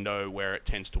loading window where it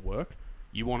tends to work.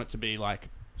 You want it to be like,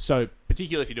 so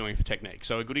particularly if you're doing it for technique.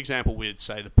 So a good example with,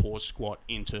 say, the pause squat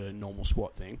into normal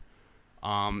squat thing.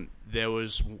 There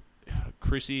was,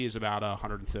 Chrissy is about a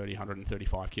 130,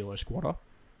 135 kilo squatter,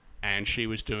 and she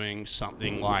was doing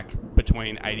something like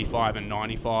between 85 and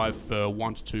 95 for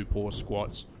 1 to 2 pause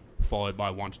squats, followed by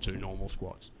 1 to 2 normal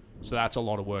squats. So that's a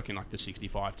lot of work in like the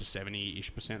 65 to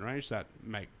 70-ish% range. That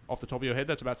make, off the top of your head,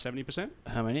 that's about 70%?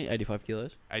 How many? 85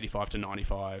 kilos? 85 to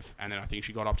 95. And then I think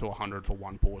she got up to 100 for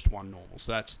 1 paused, 1 normal.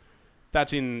 So that's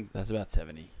about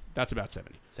 70. That's about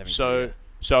 70. 70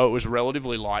 So it was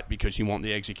relatively light because you want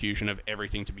the execution of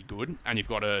everything to be good, and you've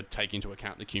got to take into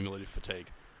account the cumulative fatigue.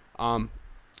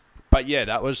 But yeah,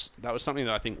 that was something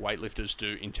that I think weightlifters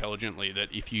do intelligently, that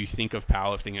if you think of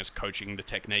powerlifting as coaching the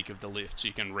technique of the lifts,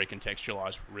 you can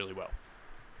recontextualize really well.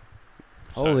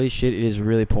 Holy shit, it is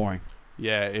really pouring.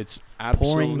 Yeah, it's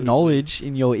absolutely... pouring knowledge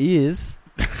in your ears.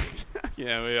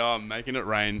 Yeah, we are making it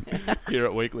rain here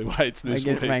at Weekly Weights this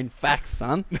week. Making it rain facts,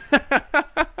 son. Do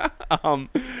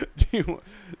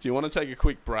you want to take a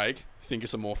quick break, think of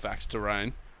some more facts to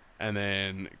rain, and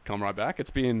then come right back?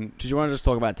 It's been... Did you want to just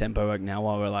talk about tempo work now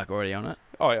while we're like already on it?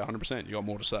 Oh yeah, 100%. You got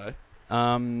more to say?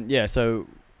 Yeah. So,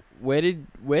 where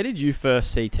did you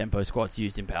first see tempo squats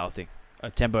used in powerlifting?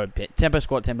 Tempo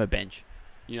squat, tempo bench.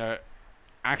 You know,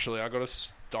 actually, I got to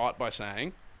start by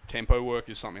saying tempo work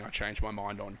is something I changed my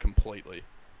mind on completely,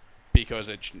 because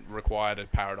it required a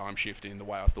paradigm shift in the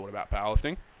way I thought about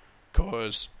powerlifting.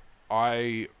 Because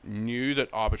I knew that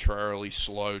arbitrarily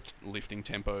slow lifting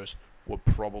tempos were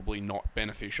probably not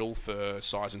beneficial for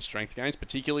size and strength gains,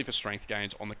 particularly for strength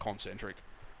gains on the concentric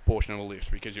portion of the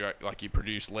lift, because you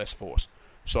produce less force.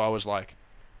 So I was like,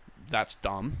 that's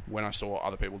dumb. When I saw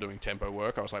other people doing tempo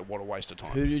work, I was like, what a waste of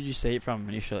time. Who did you see it from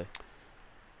initially?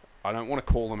 I don't want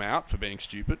to call them out for being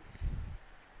stupid.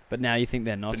 But now you think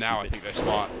they're not stupid. Now I think they're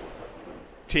smart.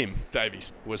 Tim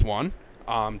Davies was one.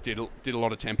 Did a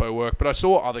lot of tempo work, but I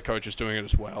saw other coaches doing it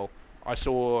as well. I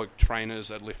saw trainers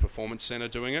at Lift Performance Center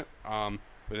doing it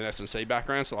with an S&C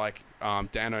background, so like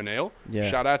Dan O'Neill. Yeah.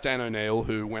 Shout out Dan O'Neill,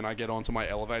 who when I get onto my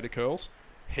elevator curls,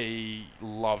 he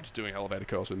loved doing elevator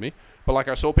curls with me. But like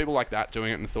I saw people like that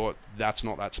doing it and thought, that's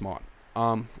not that smart.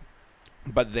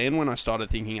 But then when I started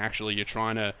thinking, actually, you're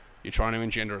trying to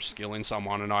engender a skill in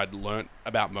someone, and I'd learnt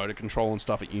about motor control and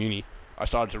stuff at uni, I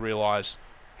started to realize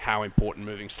how important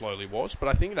moving slowly was. But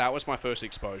I think that was my first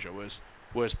exposure, was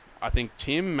I think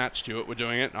Tim, Matt Stewart were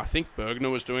doing it, and I think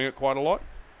Bergner was doing it quite a lot.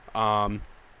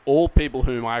 All people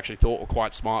whom I actually thought were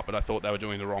quite smart, but I thought they were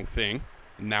doing the wrong thing.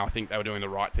 Now I think they were doing the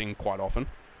right thing quite often.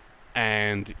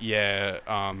 And yeah,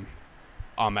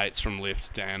 our mates from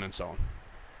Lift, Dan and so on.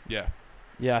 Yeah.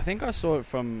 Yeah, I think I saw it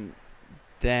from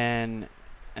Dan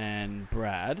and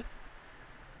Brad,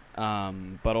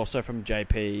 but also from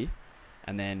JP,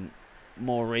 and then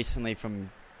more recently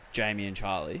from Jamie and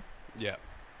Charlie. Yeah.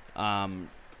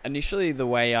 Initially, the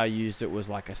way I used it was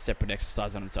like a separate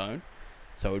exercise on its own.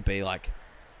 So it would be like,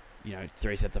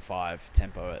 3 sets of 5,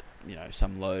 tempo at,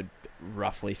 some load,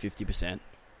 roughly 50%,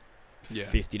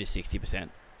 50 to 60%,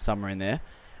 somewhere in there.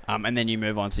 And then you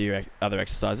move on to your other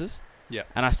exercises. Yeah.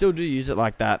 And I still do use it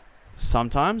like that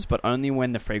sometimes, but only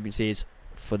when the frequencies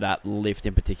for that lift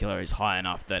in particular is high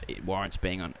enough that it warrants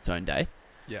being on its own day.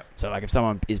 Yeah. So like if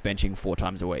someone is benching 4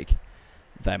 times a week,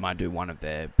 they might do one of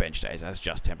their bench days as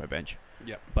just tempo bench.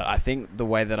 Yeah. But I think the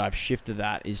way that I've shifted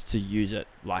that is to use it,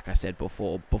 like I said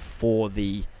before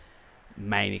the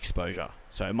main exposure.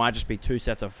 So it might just be 2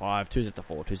 sets of 5, 2 sets of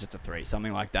 4, 2 sets of 3,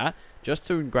 something like that, just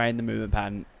to ingrain the movement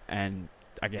pattern and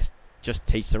I guess just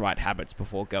teach the right habits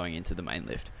before going into the main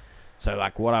lift. So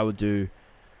like what I would do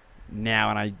now,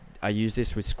 and I use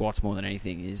this with squats more than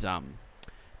anything, is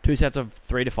 2 sets of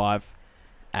 3 to 5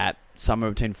 at somewhere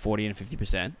between 40 and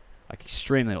 50%, like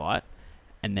extremely light,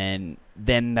 and then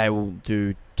they will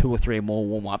do 2 or 3 more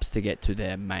warm-ups to get to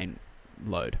their main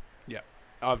load. Yeah.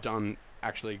 I've done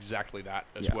actually exactly that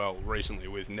as well recently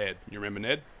with Ned. You remember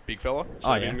Ned? Big fella?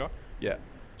 Serbian guy? Yeah.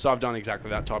 So I've done exactly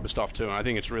that type of stuff too, and I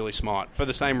think it's really smart for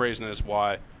the same reason as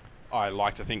why I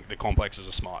like to think the complexes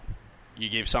are smart. You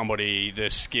give somebody the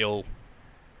skill,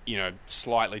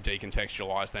 slightly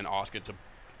decontextualized, then ask it to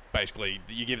basically,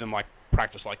 you give them like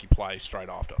practice like you play straight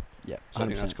after. Yeah, so I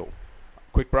think that's cool.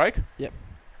 Quick break. Yep.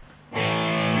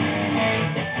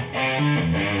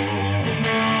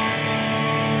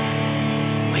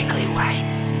 Weekly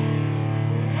Weights.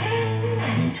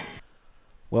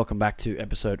 Welcome back to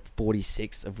episode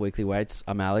 46 of Weekly Weights.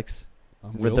 I'm Alex.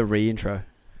 With the re-intro.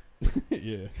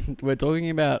 Yeah. We're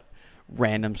talking about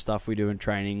random stuff we do in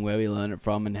training, where we learn it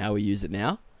from and how we use it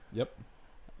now. Yep.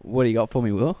 What do you got for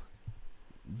me, Will?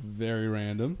 Very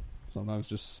random. Sometimes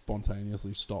just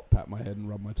spontaneously stop, pat my head and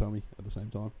rub my tummy at the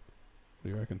same time. What do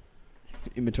you reckon?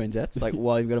 In between sets? Like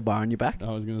while you've got a bar on your back?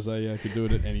 I was going to say, yeah, I could do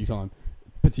it at any time.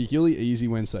 Particularly easy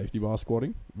when safety bar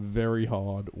squatting, very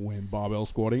hard when barbell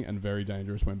squatting, and very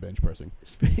dangerous when bench pressing.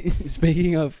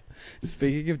 Speaking of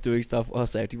doing stuff while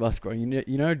safety bar squatting,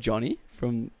 you know Johnny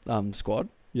from Squad?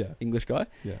 Yeah. English guy?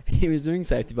 Yeah. He was doing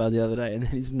safety bar the other day and then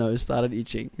his nose started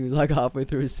itching. He was like halfway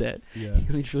through his set. Yeah.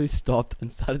 He literally stopped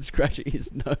and started scratching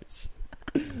his nose.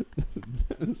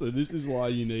 So this is why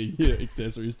you need your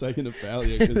accessories taken to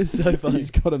failure, because so funny. He's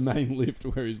got a main lift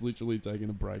where he's literally taking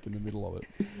a break in the middle of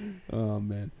it. Oh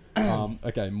man.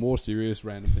 Okay, more serious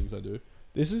random things I do.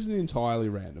 This isn't entirely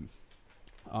random.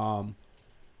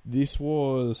 This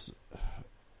was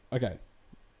okay.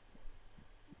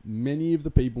 Many of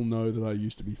the people know that I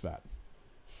used to be fat,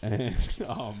 and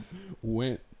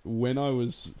when I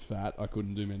was fat, I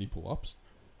couldn't do many pull-ups.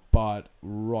 But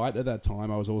right at that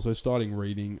time, I was also starting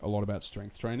reading a lot about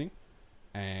strength training,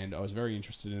 and I was very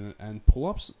interested in it. And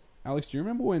pull-ups, Alex, do you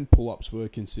remember when pull-ups were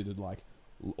considered like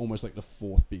almost like the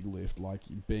fourth big lift? Like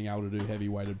being able to do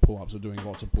heavy-weighted pull-ups or doing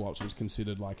lots of pull-ups was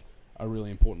considered like a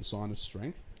really important sign of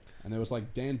strength. And there was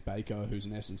like Dan Baker, who's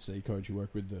an S&C coach who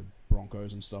worked with the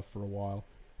Broncos and stuff for a while.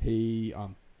 He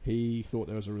thought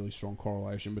there was a really strong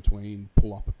correlation between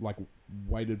pull-up, like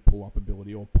weighted pull-up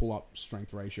ability or pull-up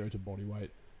strength ratio to body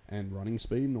weight and running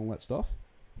speed and all that stuff.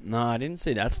 No, I didn't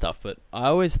see that stuff, but I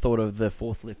always thought of the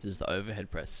fourth lift as the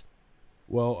overhead press.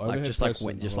 Well, overhead just press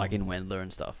like in Wendler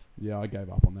and stuff. Yeah, I gave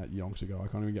up on that yonks ago. I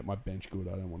can't even get my bench good.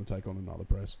 I don't want to take on another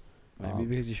press. Maybe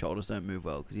because your shoulders don't move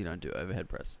well because you don't do overhead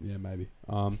press. Yeah, maybe.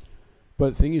 But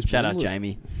the thing is, shout out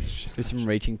Jamie. Do some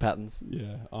reaching patterns.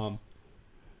 Yeah.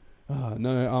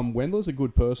 Wendler's a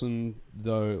good person,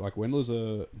 though. Like, Wendler's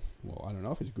I don't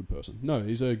know if he's a good person. No,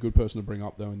 he's a good person to bring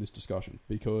up, though, in this discussion.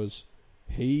 Because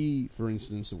he, for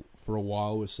instance, for a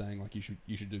while was saying, like, you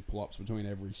should do pull-ups between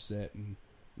every set. And,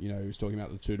 he was talking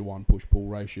about the 2-to-1 push-pull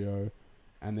ratio.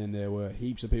 And then there were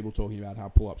heaps of people talking about how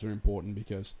pull-ups are important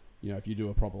because, if you do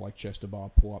a proper, like,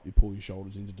 chest-to-bar pull-up, you pull your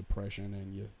shoulders into depression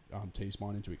and your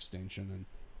T-spine into extension and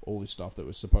all this stuff that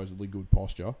was supposedly good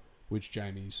posture, which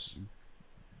Jamie's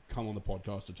come on the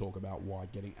podcast to talk about why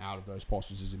getting out of those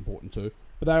postures is important too.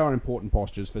 But they are important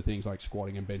postures for things like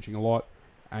squatting and benching a lot.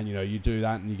 And you do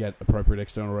that and you get appropriate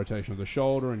external rotation of the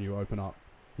shoulder and you open up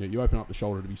the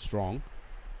shoulder to be strong,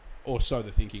 or so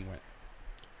the thinking went.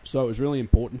 So it was really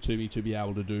important to me to be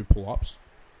able to do pull-ups.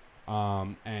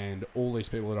 And all these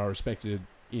people that I respected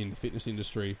in the fitness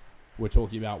industry were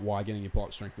talking about why getting your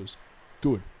pull-up strength was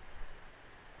good.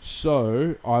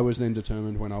 So I was then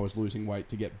determined when I was losing weight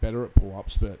to get better at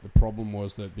pull-ups, but the problem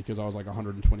was that because I was like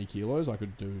 120 kilos, I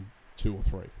could do 2 or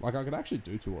 3. Like I could actually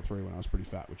do 2 or 3 when I was pretty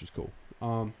fat, which is cool.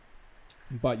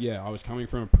 But yeah, I was coming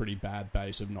from a pretty bad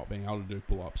base of not being able to do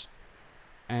pull-ups.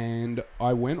 And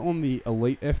I went on the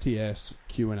Elite FTS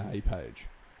Q&A page.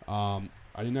 I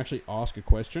didn't actually ask a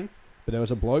question, but there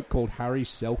was a bloke called Harry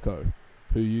Selko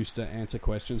who used to answer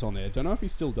questions on there. Don't know if he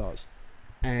still does.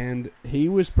 And he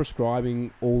was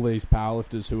prescribing all these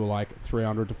powerlifters who were like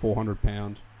 300 to 400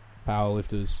 pound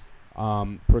powerlifters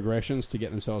progressions to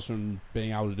get themselves from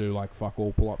being able to do like fuck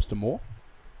all pull-ups to more.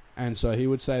 And so he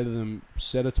would say to them,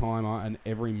 set a timer and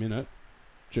every minute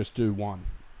just do 1.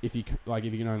 If you can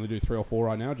only do 3 or 4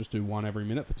 right now, just do 1 every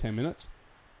minute for 10 minutes.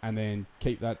 And then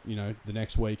keep that, the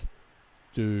next week,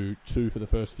 do 2 for the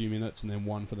first few minutes and then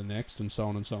 1 for the next, and so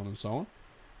on and so on and so on.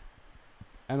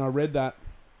 And I read that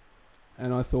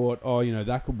and I thought,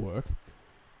 that could work.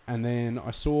 And then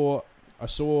I saw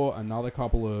another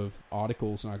couple of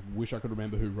articles, and I wish I could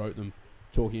remember who wrote them,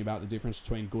 talking about the difference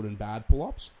between good and bad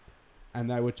pull-ups.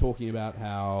 And they were talking about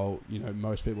how,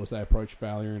 most people as they approach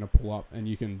failure in a pull-up, and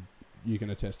you can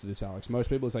attest to this, Alex,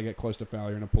 most people as they get close to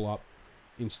failure in a pull-up,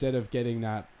 instead of getting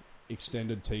that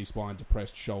extended T-spine,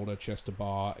 depressed shoulder, chest to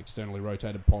bar, externally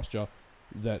rotated posture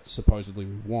that supposedly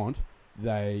we want,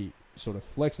 they sort of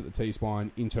flex at the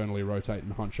T-spine, internally rotate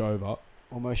and hunch over,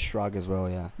 Almost shrug as well,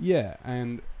 yeah. Yeah,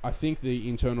 and I think the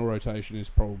internal rotation is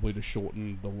probably to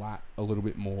shorten the lat a little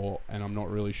bit more, and I'm not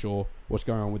really sure what's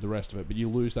going on with the rest of it, but you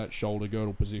lose that shoulder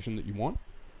girdle position that you want.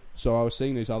 So I was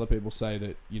seeing these other people say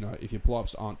that, if your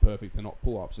pull-ups aren't perfect, they're not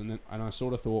pull-ups, and I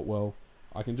sort of thought, well,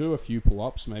 I can do a few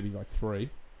pull-ups, maybe like 3,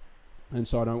 and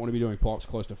so I don't want to be doing pull-ups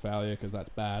close to failure because that's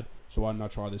bad, so why don't I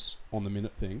try this on the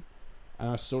minute thing? And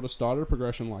I sort of started a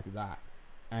progression like that.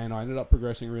 And I ended up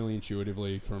progressing really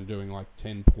intuitively from doing like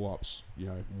 10 pull-ups,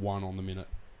 1 on the minute,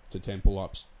 to 10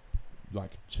 pull-ups,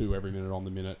 like 2 every minute on the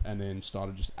minute, and then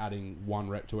started just adding 1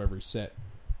 rep to every set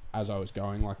as I was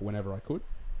going, like whenever I could.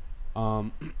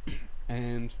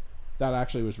 And that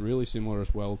actually was really similar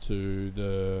as well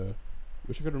to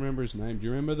wish I could remember his name. Do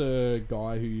you remember the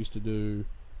guy who used to do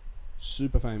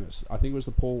super famous? I think it was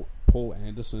the Paul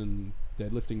Anderson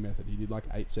deadlifting method. He did like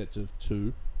 8 sets of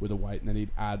 2 with a weight, and then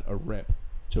he'd add a rep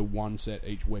to 1 set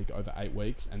each week over 8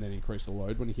 weeks, and then increase the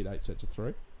load when he hit 8 sets of 3. Do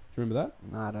you remember that?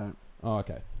 No, I don't. Oh,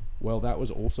 okay. Well, that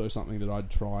was also something that I'd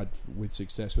tried with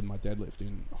success with my deadlift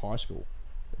in high school.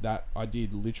 That I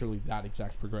did literally that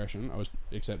exact progression.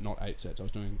 Except not 8 sets. I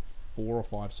was doing 4 or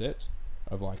 5 sets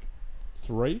of like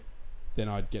 3. Then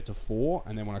I'd get to 4,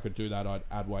 and then when I could do that, I'd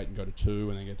add weight and go to 2,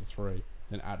 and then get to 3.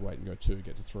 Then add weight and go 2,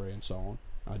 get to 3, and so on.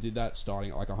 I did that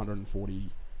starting at like 140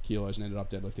 kilos and ended up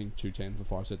deadlifting 210 for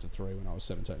 5 sets of 3 when I was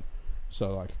 17.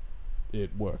 So like,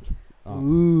 it worked.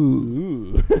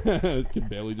 Ooh. Can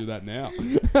barely do that now.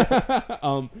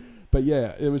 But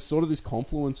yeah, it was sort of this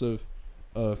confluence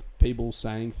of people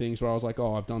saying things where I was like,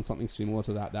 oh, I've done something similar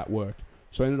to that worked.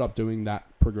 So I ended up doing that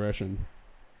progression.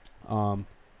 And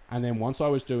then once I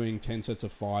was doing 10 sets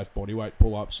of 5 bodyweight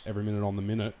pull-ups every minute on the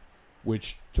minute,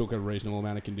 which took a reasonable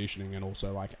amount of conditioning and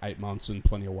also like 8 months and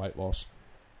plenty of weight loss,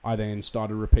 I then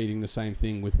started repeating the same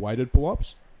thing with weighted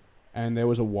pull-ups. And there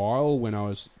was a while when I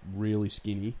was really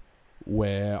skinny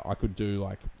where I could do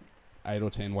like 8 or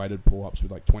 10 weighted pull-ups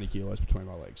with like 20 kilos between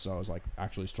my legs. So I was like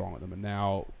actually strong at them. And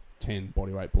now 10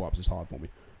 bodyweight pull-ups is hard for me.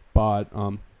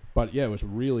 But yeah, it was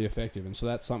really effective. And so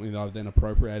that's something that I've then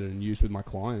appropriated and used with my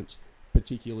clients,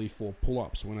 particularly for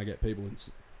pull-ups when I get people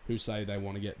who say they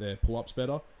want to get their pull-ups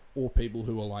better, or people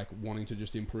who are like wanting to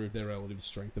just improve their relative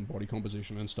strength and body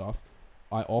composition and stuff.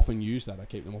 I often use that. I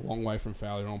keep them a long way from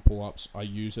failure on pull-ups. I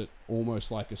use it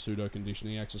almost like a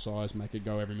pseudo-conditioning exercise, make it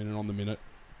go every minute on the minute,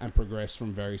 and progress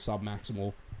from very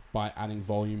sub-maximal by adding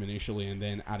volume initially and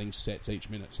then adding sets each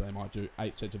minute. So they might do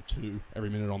 8 sets of 2 every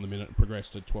minute on the minute and progress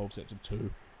to 12 sets of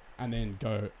 2, and then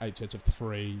go 8 sets of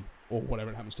 3 or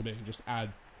whatever it happens to be, and just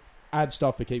add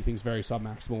stuff to keep things very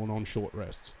sub-maximal and on short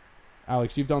rests.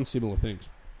 Alex, you've done similar things.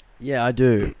 Yeah, I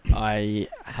do. I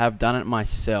have done it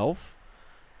myself,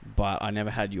 but I never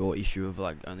had your issue of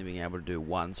like only being able to do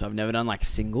 1. So I've never done like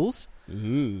singles.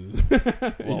 Ooh.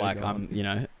 Well, yeah, like I'm,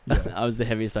 yeah. I was the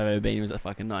heaviest I've ever been. It was like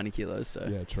fucking 90 kilos. So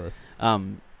yeah, true.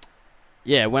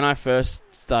 Yeah, when I first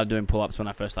started doing pull-ups, when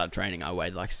I first started training, I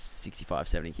weighed like 65,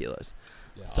 70 kilos.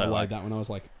 Yeah, so I weighed like that when I was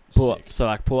like 6. So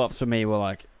like pull-ups for me were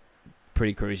like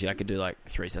pretty cruisy. I could do like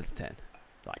 3 sets of 10,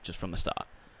 like just from the start.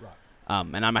 Right.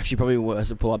 And I'm actually probably worse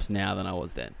at pull-ups now than I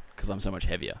was then because I'm so much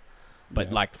heavier. But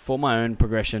yeah. like for my own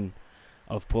progression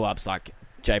of pull-ups, like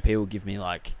JP will give me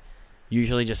like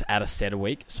usually just add a set a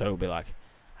week. So it'll be like,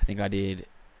 I think I did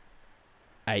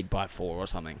 8x4 or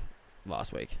something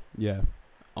last week. Yeah.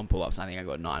 On pull-ups, I think I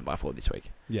got 9x4 this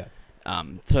week. Yeah.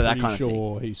 So that kind of thing.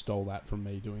 Sure, he stole that from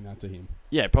me doing that to him.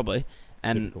 Yeah, probably.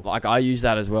 And typical. Like I use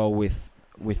that as well with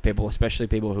people, especially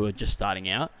people who are just starting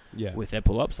out. Yeah. With their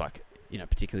pull-ups, like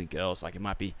particularly girls. Like it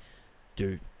might be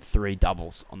do 3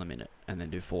 doubles on the minute, and then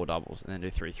do 4 doubles, and then do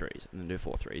 3 threes, and then do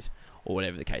 4 threes, or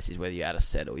whatever the case is. Whether you add a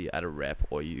set or you add a rep,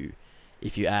 or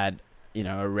if you add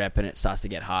a rep and it starts to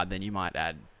get hard, then you might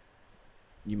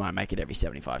make it every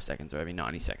 75 seconds or every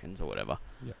 90 seconds or whatever.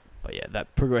 Yeah. But yeah,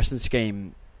 that progression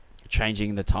scheme,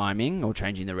 changing the timing or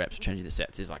changing the reps, or changing the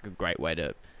sets is like a great way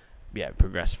to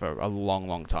progress for a long,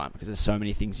 long time because there's so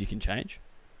many things you can change.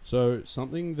 So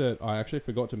something that I actually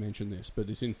forgot to mention this, but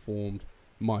this informed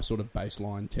my sort of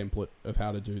baseline template of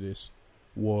how to do this,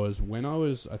 was when I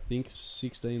was, I think,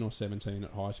 16 or 17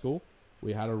 at high school,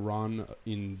 we had a run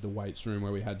in the weights room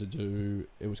where we had to do,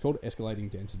 it was called escalating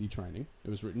density training.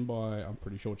 It was written by, I'm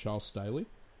pretty sure, Charles Staley,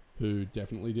 who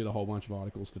definitely did a whole bunch of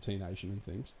articles for T Nation and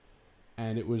things.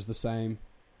 And it was the same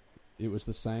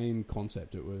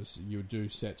concept. It was, you would do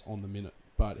sets on the minute,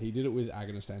 but he did it with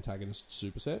agonist-antagonist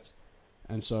supersets.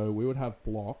 And so we would have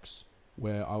blocks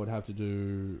where I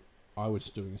was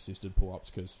doing assisted pull-ups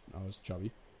because I was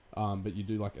chubby. But you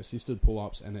do like assisted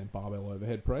pull-ups and then barbell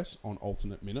overhead press on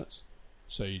alternate minutes.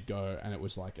 So you'd go, and it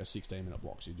was like a 16-minute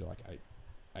block. So you'd do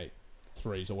like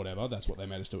threes or whatever. That's what they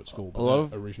made us do at school. A lot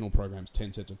of original programs,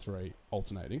 10 sets of 3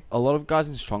 alternating. A lot of guys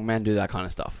in strongman do that kind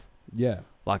of stuff. Yeah.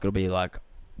 Like it'll be like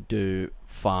do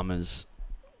farmers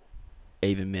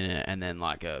even minute and then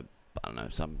like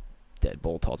some dead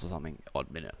ball toss or something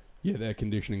odd minute. Yeah, they're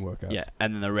conditioning workouts. Yeah,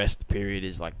 and then the rest period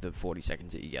is like the 40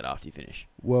 seconds that you get after you finish.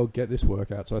 Well, get this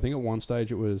workout. So I think at one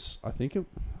stage it was, I think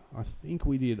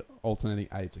we did alternating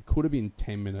 8s. It could have been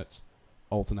 10 minutes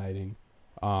alternating.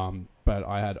 But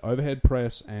I had overhead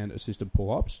press and assisted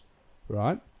pull-ups,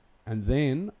 right? And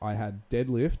then I had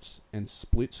deadlifts and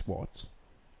split squats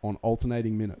on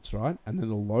alternating minutes, right? And then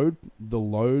the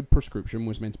load prescription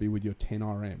was meant to be with your 10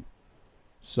 RM.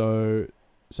 So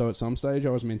at some stage I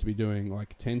was meant to be doing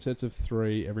like 10 sets of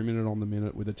 3 every minute on the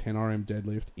minute with a 10 RM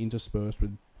deadlift interspersed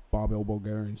with barbell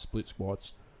Bulgarian split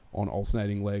squats on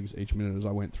alternating legs each minute as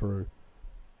I went through.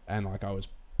 And like I was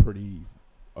pretty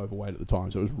overweight at the time,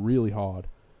 so it was really hard.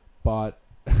 But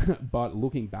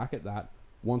looking back at that,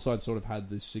 once I'd sort of had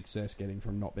this success getting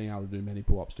from not being able to do many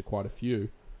pull-ups to quite a few,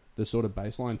 the sort of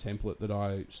baseline template that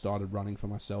I started running for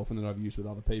myself and that I've used with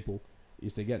other people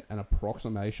is to get an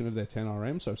approximation of their 10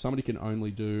 RM. So if somebody can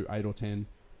only do 8 or 10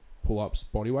 pull-ups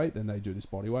body weight, then they do this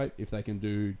body weight. If they can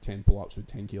do 10 pull-ups with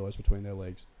 10 kilos between their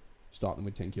legs, start them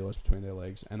with 10 kilos between their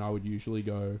legs. And I would usually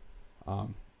go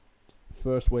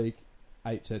first week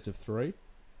 8 sets of 3,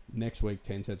 next week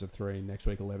 10 sets of 3, next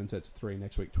week 11 sets of 3,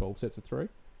 next week 12 sets of 3.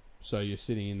 So you're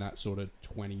sitting in that sort of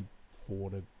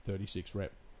 24 to 36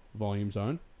 rep volume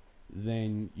zone.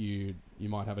 Then you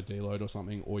might have a deload or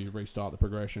something, or you restart the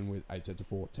progression with 8 sets of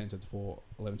 4, 10 sets of 4,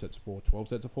 11 sets of 4, 12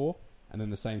 sets of 4, and then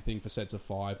the same thing for sets of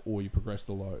 5, or you progress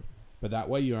the load. But that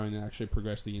way you only actually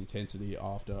progress the intensity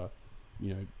after,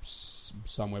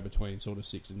 somewhere between sort of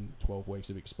 6 and 12 weeks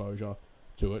of exposure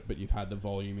to it, but you've had the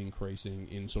volume increasing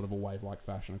in sort of a wave-like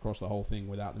fashion across the whole thing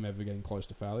without them ever getting close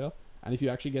to failure. And if you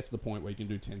actually get to the point where you can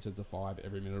do 10 sets of 5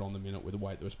 every minute on the minute with a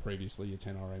weight that was previously your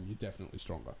 10 RM, you're definitely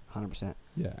stronger. 100%.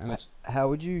 Yeah, and it's... How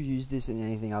would you use this in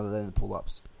anything other than the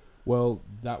pull-ups? Well,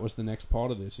 that was the next part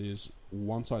of this is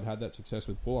once I'd had that success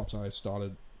with pull-ups, I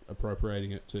started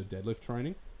appropriating it to deadlift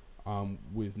training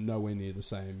with nowhere near the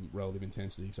same relative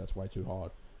intensity because that's way too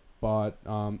hard. But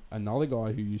another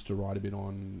guy who used to write a bit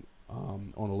on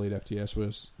Elite FTS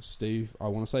was Steve, I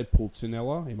want to say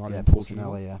Pulcinella. He might have been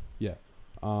Pulcinella, yeah. Yeah.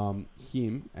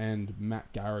 Him and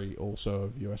Matt Gary, also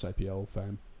of USAPL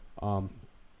fame,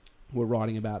 were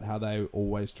writing about how they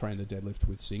always train the deadlift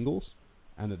with singles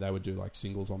and that they would do like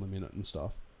singles on the minute and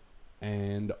stuff.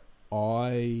 And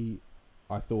I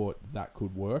thought that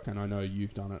could work, and I know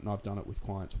you've done it and I've done it with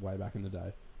clients way back in the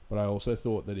day, but I also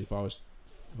thought that if I was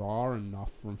far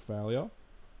enough from failure,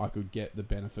 I could get the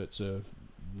benefits of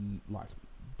like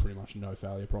pretty much no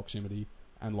failure proximity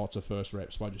and lots of first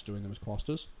reps by just doing them as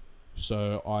clusters.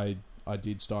 So I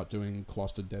did start doing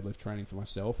clustered deadlift training for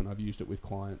myself, and I've used it with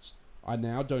clients. I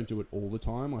now don't do it all the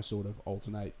time. I sort of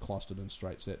alternate clustered and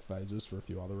straight set phases for a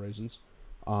few other reasons.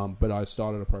 But I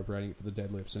started appropriating it for the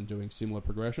deadlifts and doing similar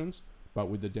progressions. But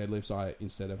with the deadlifts,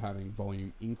 instead of having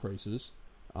volume increases,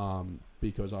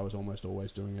 because I was almost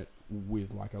always doing it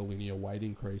with like a linear weight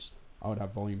increase, I would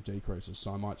have volume decreases.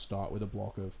 So I might start with a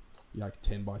block of like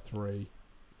 10 by 3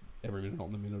 every minute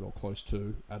on the minute or close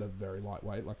to at a very light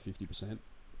weight, like 50%,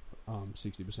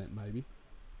 60% maybe.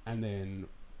 And then,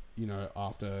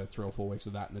 after 3 or 4 weeks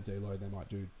of that and a deload, they might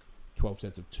do 12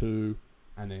 sets of 2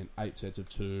 and then 8 sets of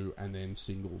 2 and then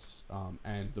singles.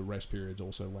 And the rest period's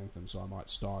also lengthened. So I might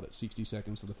start at 60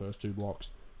 seconds for the first 2 blocks,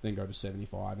 then go to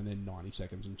 75 and then 90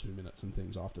 seconds and 2 minutes and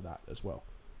things after that as well.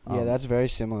 Yeah, that's very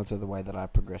similar to the way that I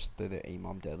progressed through the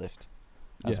EMOM deadlift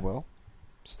as well.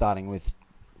 Starting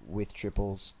with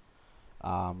triples.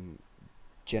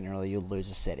 Generally, you'll lose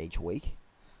a set each week.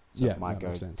 So it might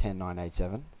go 10, 9, 8,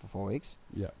 7 for 4 weeks.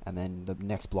 Yeah. And then the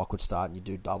next block would start and you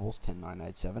do doubles, 10, 9,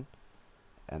 8, 7.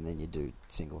 And then you do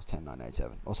singles, 10, 9, 8,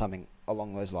 7. Or something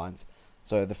along those lines.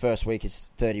 So the first week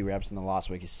is 30 reps and the last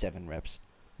week is 7 reps.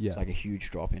 Yeah. It's like a huge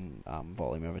drop in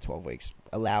volume over 12 weeks.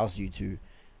 Allows you to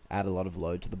add a lot of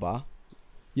load to the bar.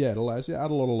 Yeah, it allows you to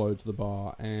add a lot of load to the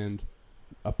bar. And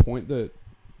a point that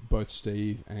both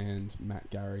Steve and Matt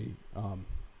Gary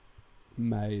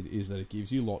made is that it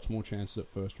gives you lots more chances at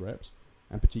first reps,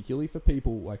 and particularly for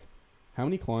people like, how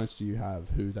many clients do you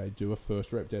have who they do a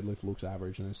first rep deadlift looks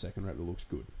average and a second rep that looks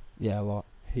good? Yeah, a lot.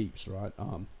 Heaps, right?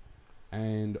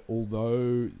 And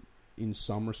although in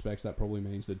some respects that probably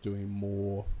means that doing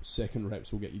more second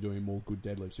reps will get you doing more good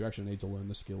deadlifts, you actually need to learn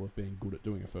the skill of being good at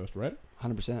doing a first rep.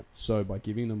 100%. So by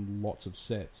giving them lots of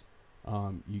sets,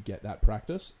 you get that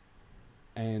practice.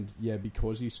 And yeah,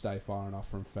 because you stay far enough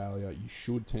from failure, you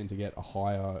should tend to get a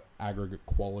higher aggregate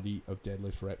quality of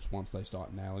deadlift reps once they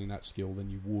start nailing that skill than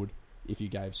you would if you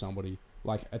gave somebody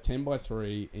like a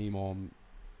 10x3 EMOM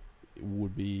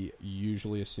would be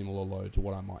usually a similar load to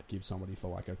what I might give somebody for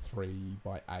like a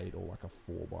 3x8 or like a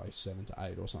 4x7 to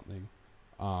 8 or something.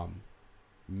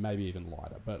 Maybe even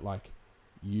lighter, but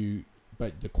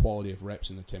the quality of reps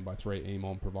in the 10x3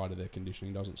 EMOM, provided their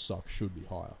conditioning doesn't suck, should be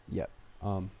higher. Yep.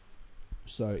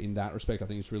 So in that respect, I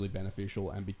think it's really beneficial,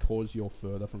 and because you're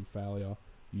further from failure,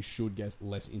 you should get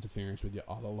less interference with your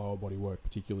other lower body work,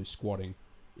 particularly squatting,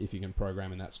 if you can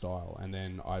program in that style. And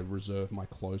then I reserve my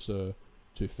closer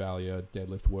to failure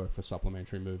deadlift work for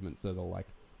supplementary movements that are like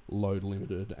load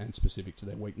limited and specific to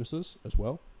their weaknesses as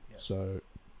well. Yep.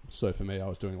 So for me, I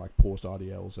was doing like paused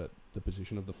RDLs at the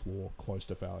position of the floor close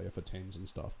to failure for 10s and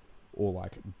stuff, or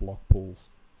like block pulls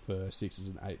for 6s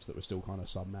and 8s that were still kind of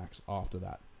sub-max after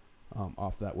that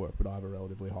work, but I have a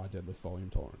relatively high deadlift volume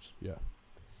tolerance.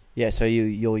 Yeah, so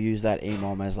you'll use that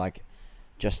EMOM as like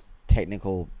just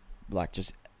technical, like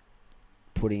just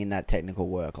putting in that technical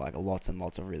work, like lots and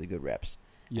lots of really good reps.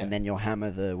 Yeah. And then you'll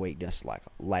hammer the weakness like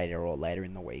later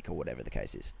in the week or whatever the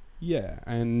case is. Yeah,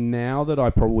 and now that I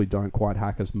probably don't quite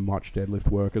hack as much deadlift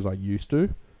work as I used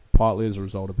to, partly as a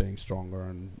result of being stronger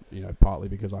and, partly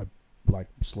because I like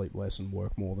sleep less and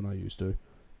work more than I used to,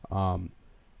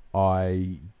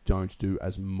 I don't do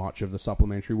as much of the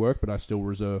supplementary work, but I still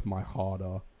reserve my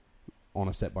harder, on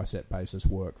a set-by-set basis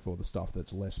work for the stuff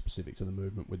that's less specific to the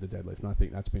movement with the deadlift, and I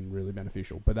think that's been really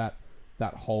beneficial. But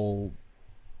that whole,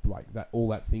 like, all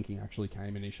that thinking actually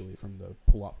came initially from the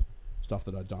pull-up stuff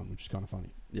that I'd done, which is kind of funny.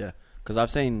 Yeah, because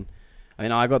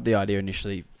I got the idea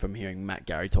initially from hearing Matt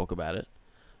Gary talk about it,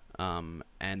 and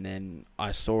then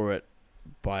I saw it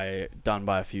done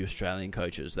by a few Australian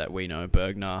coaches that we know,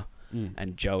 Bergner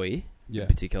and Joey in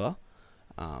particular,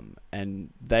 and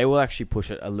they will actually push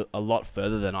it a lot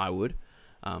further than I would.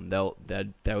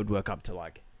 They would work up to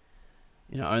like,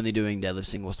 only doing deadlift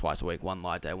singles twice a week, one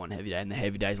light day, one heavy day, and the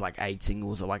heavy day is like 8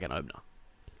 singles or like an opener.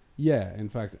 Yeah, in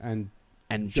fact, and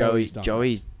Joey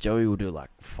will do like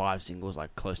 5 singles,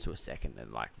 like close to a second,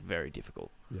 and like very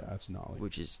difficult. Yeah, that's gnarly.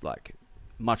 Which is like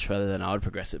much further than I would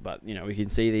progress it, but we can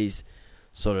see these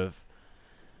sort of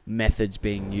methods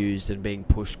being used and being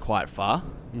pushed quite far.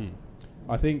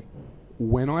 I think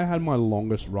when I had my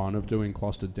longest run of doing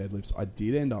clustered deadlifts, I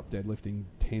did end up deadlifting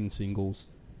 10 singles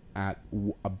at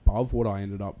above what I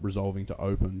ended up resolving to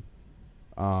open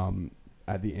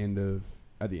at the end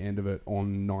of it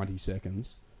on 90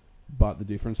 seconds. But the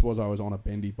difference was I was on a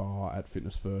bendy bar at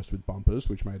Fitness First with bumpers,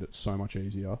 which made it so much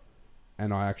easier.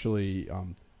 And I actually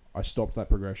I stopped that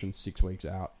progression 6 weeks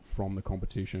out from the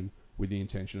competition with the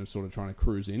intention of sort of trying to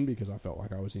cruise in, because I felt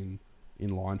like I was in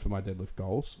line for my deadlift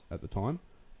goals at the time.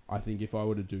 I think if I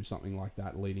were to do something like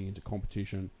that leading into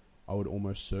competition, I would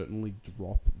almost certainly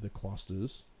drop the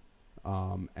clusters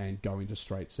and go into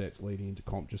straight sets leading into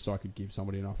comp, just so I could give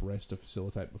somebody enough rest to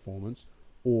facilitate performance,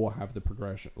 or have the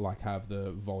progression, like have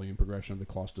the volume progression of the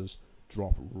clusters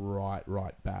drop right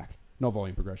back. Not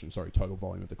volume progression, sorry, total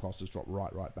volume of the clusters drop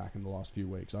right back in the last few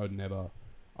weeks. I'd never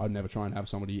try and have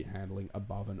somebody handling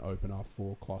above an opener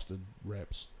for clustered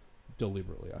reps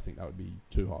deliberately. I think that would be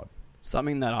too hard.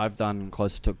 Something that I've done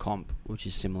closer to comp, which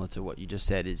is similar to what you just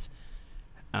said, is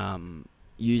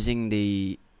using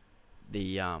the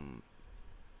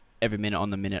every minute on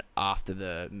the minute after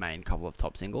the main couple of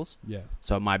top singles. Yeah.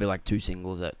 So it might be like 2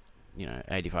 singles at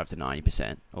 85 to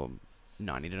 90% or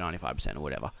 90 to 95% or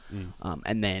whatever,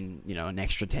 and then an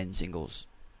extra 10 singles,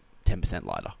 10%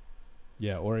 lighter.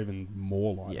 Yeah, or even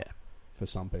more lighter for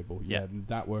some people. Yeah,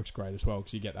 that works great as well,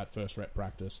 because you get that first rep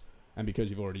practice. And because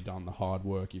you've already done the hard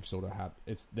work, you've sort of had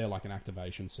they're like an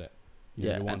activation set.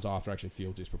 The ones after actually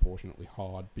feel disproportionately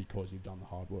hard because you've done the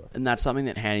hard work. And that's something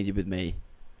that Hanny did with me,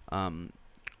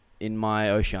 in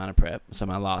my Oceania prep. So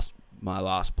my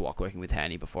last block working with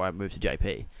Hanny before I moved to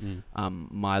JP.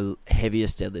 My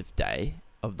heaviest deadlift day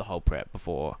of the whole prep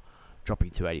before dropping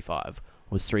 285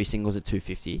 was 3 singles at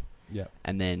 250. Yeah.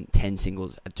 And then 10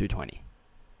 singles at 220.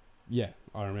 Yeah,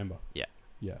 I remember. Yeah.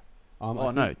 Yeah.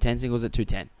 10 singles at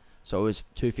 210. So it was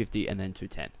 250 and then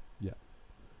 210. Yeah.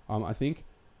 I think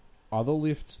other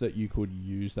lifts that you could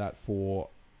use that for,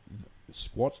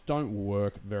 squats don't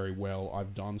work very well.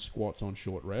 I've done squats on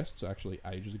short rests actually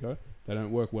ages ago. They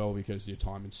don't work well because your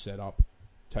time and setup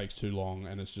takes too long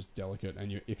and it's just delicate.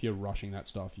 And if you're rushing that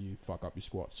stuff, you fuck up your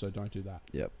squats. So don't do that.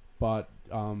 Yep. But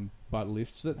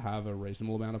lifts that have a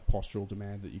reasonable amount of postural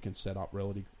demand that you can set up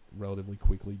relatively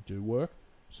quickly do work.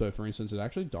 So, for instance, it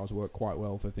actually does work quite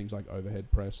well for things like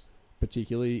overhead press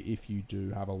particularly if you do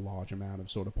have a large amount of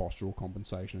sort of postural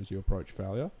compensation as you approach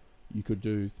failure. You could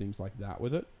do things like that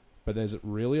with it, but there's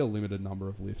really a limited number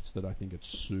of lifts that I think it's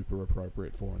super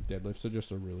appropriate for, and deadlifts are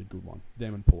just a really good one.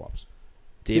 Them and pull-ups.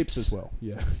 Dips as well,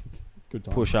 yeah. Good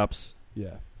time. Push-ups.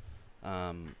 Yeah.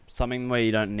 Something where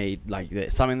you don't need,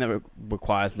 something that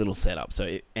requires little setup.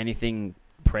 So anything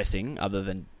pressing other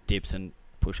than dips and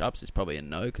push-ups is probably a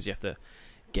no, because you have to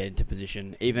get into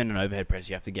position. Even an overhead press,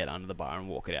 you have to get under the bar and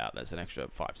walk it out. That's an extra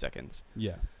 5 seconds.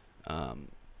 Yeah.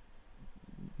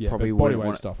 Probably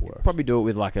bodyweight stuff works. Probably do it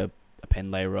with like a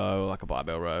Pendlay row or like a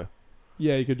barbell row.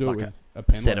 Yeah, you could do like it with a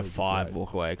Pendlay. Set of 5,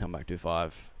 walk away, come back, do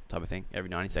 5 type of thing every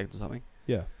 90 seconds or something.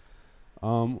 Yeah.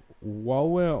 While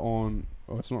we're on,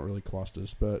 it's not really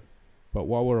clusters, but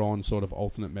while we're on sort of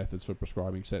alternate methods for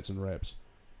prescribing sets and reps,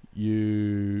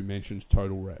 you mentioned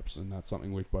total reps, and that's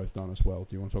something we've both done as well.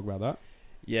 Do you want to talk about that?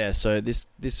 Yeah, so this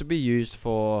would be used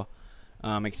for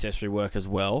accessory work as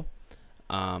well.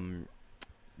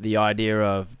 The idea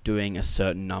of doing a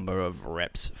certain number of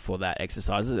reps for that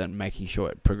exercises and making sure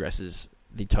it progresses,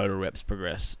 the total reps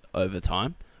progress over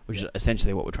time, which is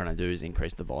essentially what we're trying to do, is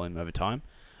increase the volume over time.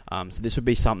 So this would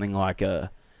be something like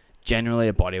generally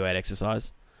a bodyweight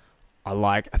exercise.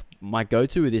 My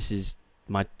go-to with this is,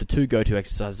 the 2 go-to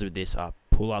exercises with this are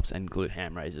pull-ups and glute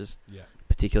ham raises. Yeah.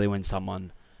 Particularly when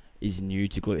someone is new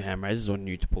to glute ham raises or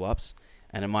new to pull-ups,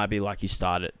 and it might be like you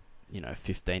start at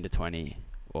 15 to 20,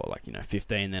 or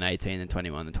 15, then 18, then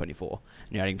 21, then 24,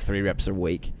 and you're adding 3 reps a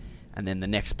week, and then the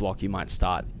next block you might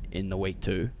start in the week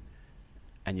 2,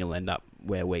 and you'll end up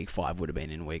where week 5 would have been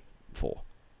in week 4,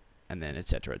 and then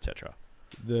etc. etc.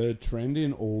 The trend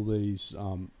in all these,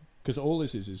 because all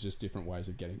this is just different ways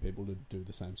of getting people to do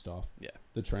the same stuff. Yeah.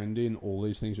 The trend in all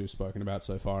these things we've spoken about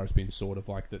so far has been sort of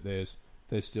like that there's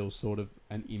still sort of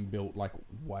an inbuilt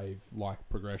wave-like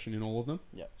progression in all of them.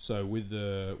 Yeah. So with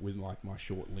my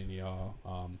short linear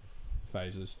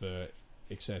phases for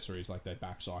accessories, they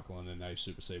back cycle and then they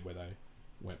supersede where they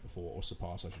went before, or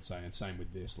surpass, I should say. And same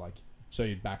with this, so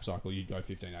you'd back cycle, you'd go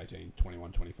 15, 18,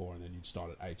 21, 24, and then you'd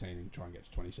start at 18 and try and get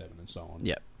to 27 and so on.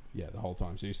 Yeah. Yeah, the whole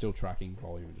time. So you're still tracking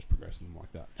volume and just progressing them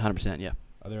like that. 100%, yeah.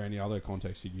 Are there any other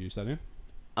contexts you'd use that in?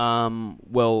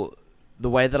 Well, the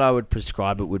way that I would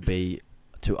prescribe it would be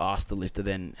to ask the lifter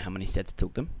then how many sets it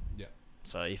took them. Yeah.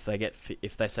 So if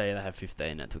they say they have 15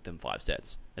 and it took them 5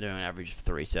 sets, they're doing an average of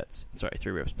 3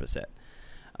 reps per set.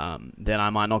 Then I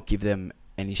might not give them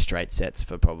any straight sets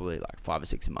for probably 5 or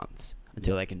 6 months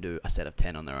until they can do a set of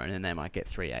 10 on their own, and they might get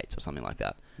 3 8s or something like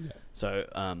that. Yeah. So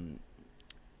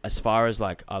as far as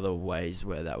other ways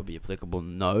where that would be applicable,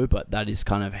 no, but that is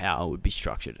kind of how it would be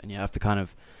structured, and you have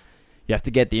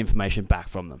to get the information back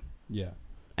from them. Yeah.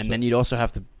 And then you'd also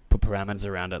have to put parameters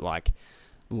around it, like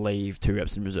leave 2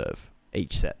 reps in reserve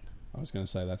each set. I was going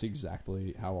to say that's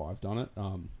exactly how I've done it.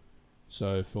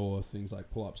 So for things like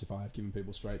pull-ups, if I have given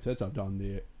people straight sets,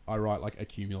 I write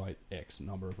accumulate X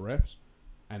number of reps,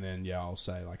 and then I'll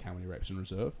say how many reps in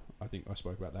reserve. I think I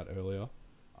spoke about that earlier.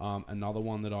 Another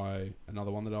one that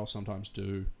I'll sometimes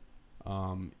do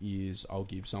is I'll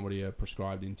give somebody a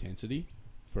prescribed intensity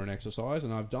for an exercise,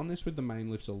 and I've done this with the main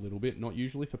lifts a little bit, not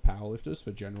usually for powerlifters,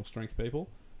 for general strength people,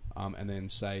 and then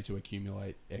say to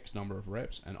accumulate X number of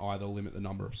reps and either limit the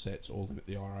number of sets or limit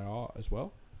the RIR as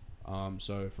well.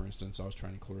 So for instance, I was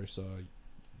training Clarissa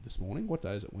this morning. What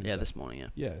day is it? Wednesday? Yeah, this morning, yeah.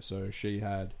 Yeah, so she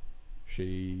has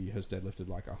deadlifted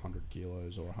 100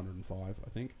 kilos or 105, I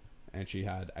think, and she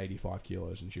had 85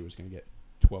 kilos, and she was going to get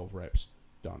 12 reps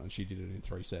done, and she did it in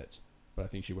 3 sets. But I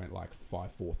think she went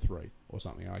 5, 4, 3 or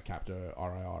something. I capped her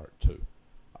RIR at 2.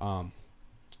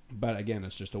 But again,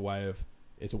 it's just a way of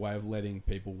letting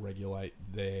people regulate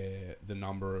the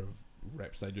number of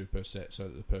reps they do per set, so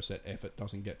that the per set effort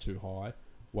doesn't get too high,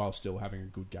 while still having a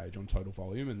good gauge on total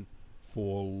volume. And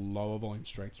for lower volume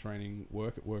strength training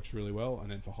work, it works really well, and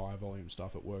then for higher volume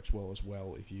stuff, it works well as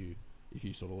well if you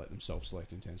sort of let them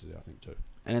self-select intensity, I think, too.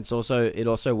 And it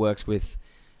also works with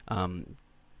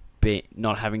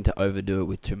not having to overdo it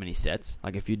with too many sets.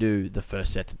 If you do the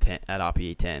first set to 10 at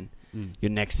RPE 10,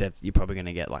 your next set you're probably going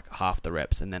to get half the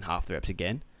reps and then half the reps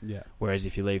again. Yeah. Whereas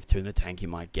if you leave 2 in the tank, you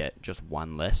might get just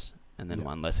 1 less and then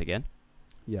 1 less again.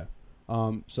 Yeah.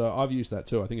 So I've used that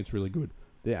too. I think it's really good.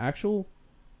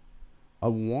 I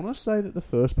want to say that the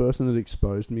first person that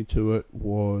exposed me to it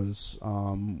was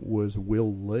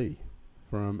Will Lee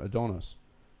from Adonis,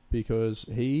 because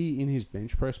he, in his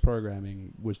bench press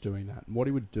programming, was doing that. And what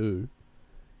he would do,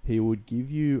 he would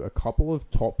give you a couple of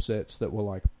top sets that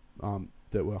were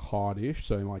that were hard-ish.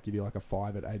 So he might give you a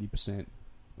 5 at 80%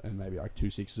 and maybe 2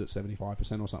 6s at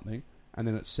 75% or something. And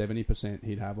then at 70%,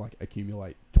 he'd have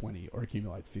accumulate 20 or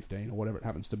accumulate 15 or whatever it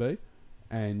happens to be.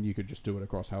 and you could just do it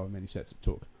across however many sets it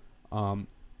took.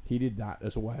 He did that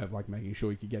as a way of like making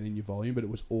sure you could get in your volume, but it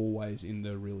was always in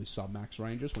the really sub-max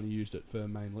ranges when he used it for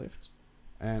main lifts.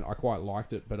 And I quite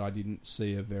liked it, but I didn't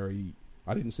see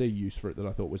a use for it that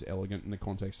I thought was elegant in the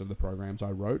context of the programs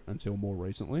I wrote until more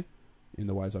recently, in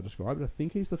the ways I described. I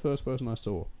think he's the first person I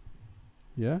saw.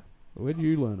 Yeah? Where did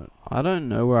you learn it? I don't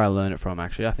know where I learned it from,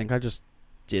 actually. I think I just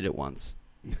did it once.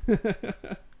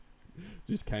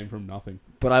 Just came from nothing.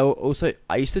 But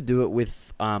I used to do it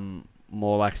with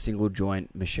more like single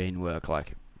joint machine work,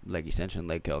 like leg extension,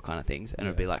 leg curl kind of things, and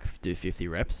it'd be like do 50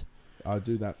 reps. I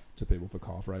do that to people for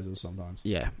calf raises sometimes.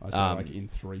 Yeah. I say like in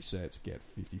 3 sets, get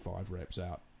 55 reps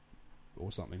out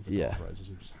or something for calf raises,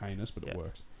 which is heinous, but it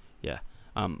works. Yeah.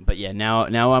 But yeah, now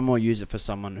I more use it for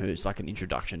someone who's like an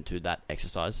introduction to that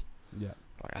exercise. Yeah.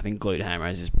 Like I think glute ham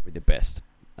raise is probably the best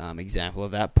example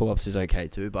of that. Pull-ups is okay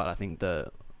too, but I think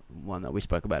the one that we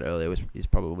spoke about earlier is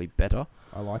probably better.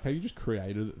 I like how you just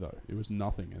created it though. It was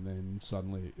nothing, and then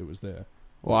suddenly it was there.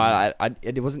 Well,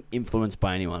 it wasn't influenced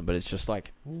by anyone, but it's just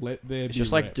like it's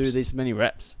just like do this many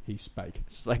reps. He spake.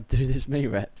 It's just like do this many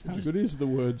reps. How good is the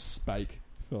word spake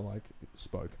for like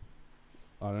spoke?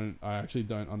 I actually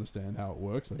don't understand how it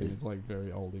works. I think it's like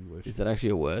very old English. Is that actually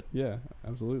a word? Yeah,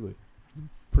 absolutely.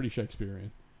 Pretty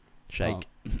Shakespearean. Shake,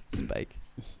 spake.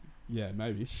 Yeah,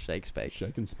 maybe. Shake, spake.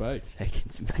 Shake and spake. Shake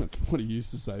and spake. That's what he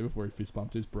used to say before he fist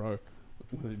bumped his bro,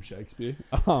 William Shakespeare.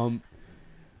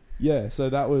 Yeah, so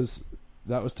that was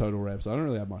total reps. I don't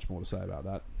really have much more to say about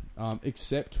that,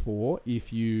 except for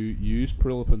if you use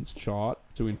Prilepin's chart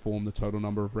to inform the total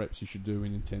number of reps you should do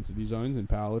in intensity zones in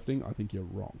powerlifting, I think you're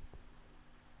wrong.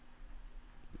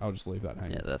 I'll just leave that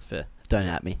hanging. Yeah, that's fair. Don't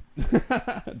at me.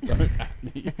 Don't at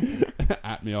me.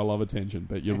 At me, I love attention,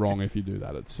 but you're wrong if you do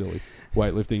that. It's silly.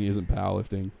 Weightlifting isn't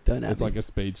powerlifting. Don't at me. It's like a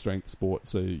speed strength sport,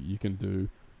 so you can do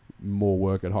more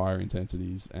work at higher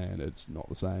intensities, and it's not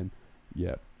the same.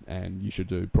 Yeah, and you should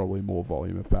do probably more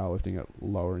volume of powerlifting at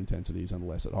lower intensities and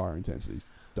less at higher intensities.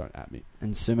 Don't at me.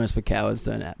 And sumo's for cowards,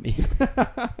 don't at me.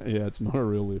 Yeah, it's not a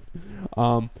real lift.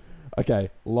 Okay,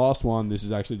 last one. This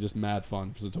is actually just mad fun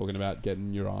because we're talking about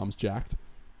getting your arms jacked.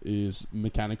 Is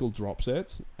mechanical drop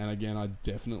sets. And again, I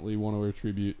definitely want to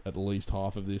attribute at least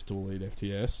half of this to Elite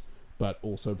FTS, but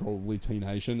also probably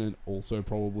T-Nation, and also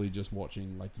probably just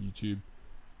watching like YouTube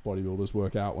bodybuilders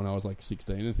work out when I was like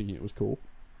 16 and thinking it was cool.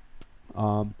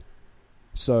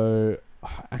 So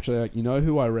actually, like, you know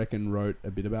who I reckon wrote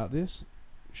a bit about this?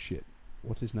 Shit,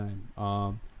 what's his name?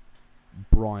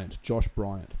 Josh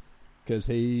Bryant. Because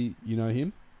you know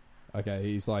him? Okay,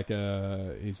 he's like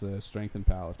he's the strength and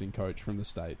powerlifting coach from the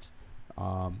States,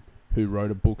 who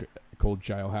wrote a book called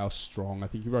Jailhouse Strong. I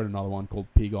think he wrote another one called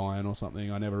Pig Iron or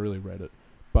something. I never really read it.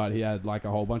 But he had like a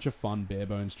whole bunch of fun bare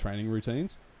bones training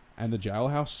routines. And the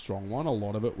Jailhouse Strong one, a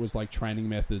lot of it was like training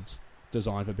methods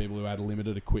designed for people who had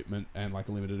limited equipment and like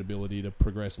limited ability to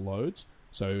progress loads.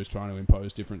 So he was trying to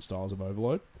impose different styles of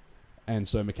overload. And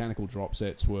so mechanical drop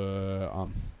sets were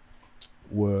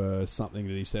something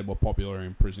that he said were popular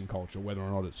in prison culture, whether or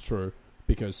not it's true,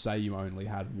 because say you only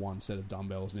had one set of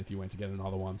dumbbells, and if you went to get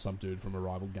another one, some dude from a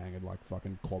rival gang would like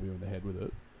fucking club you in the head with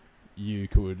it. You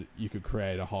could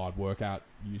create a hard workout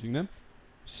using them.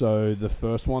 So the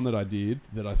first one that I did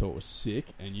that I thought was sick,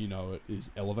 and you know it,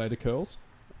 is elevator curls.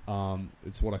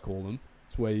 It's what I call them.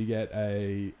 It's where you get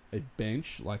a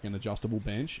bench, like an adjustable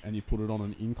bench, and you put it on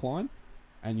an incline,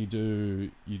 and you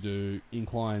do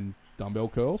incline dumbbell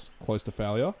curls close to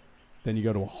failure, then you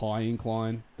go to a high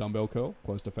incline dumbbell curl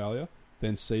close to failure,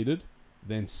 then seated,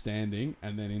 then standing,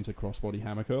 and then into crossbody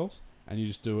hammer curls, and you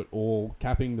just do it all,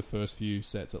 capping the first few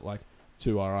sets at like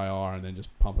 2 RIR, and then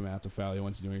just pump them out to failure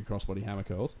once you're doing crossbody hammer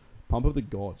curls. Pump of the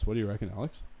gods. What do you reckon,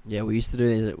 Alex? Yeah, we used to do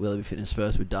these at Willoughby Fitness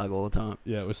First with Doug all the time.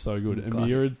 Yeah, it was so good.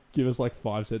 Amir would give us like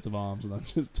 5 sets of arms, and I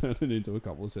just turned it into a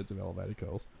couple of sets of elevator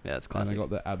curls. Yeah, it's classic. And I got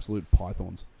the absolute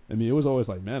pythons. Amir was always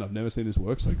like, man, I've never seen this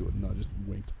work so good, and I just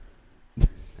winked.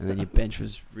 And then your bench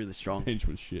was really strong. Bench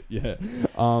was shit, yeah.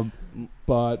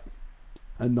 But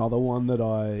another one that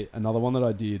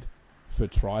I did for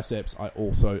triceps,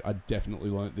 I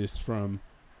definitely learnt this from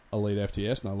Elite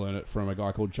FTS, and I learned it from a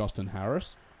guy called Justin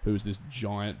Harris, who was this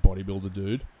giant bodybuilder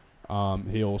dude.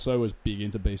 He also was big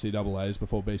into BCAAs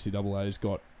before BCAAs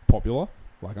got popular.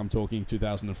 Like, I'm talking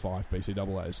 2005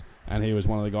 BCAAs. And he was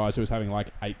one of the guys who was having like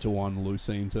 8-to-1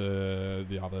 leucine to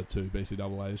the other 2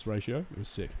 BCAAs ratio. It was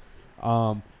sick.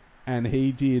 And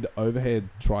he did overhead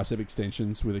tricep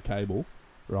extensions with a cable,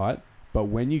 right? But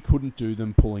when you couldn't do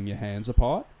them pulling your hands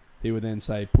apart, he would then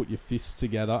say, put your fists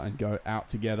together and go out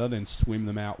together, then swim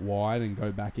them out wide and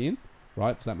go back in.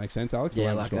 Right? Does that make sense, Alex?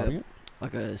 Yeah, like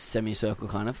Like a semicircle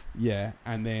kind of. Yeah,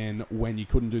 and then when you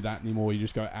couldn't do that anymore, you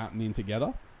just go out and in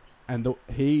together. And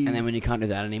And then when you can't do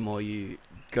that anymore, you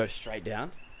go straight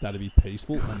down. That'd be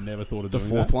peaceful. I never thought of The doing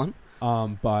fourth that.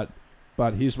 one.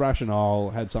 But his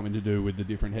rationale had something to do with the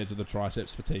different heads of the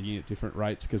triceps fatiguing at different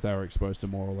rates because they were exposed to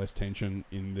more or less tension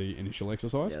in the initial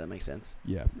exercise. Yeah, that makes sense.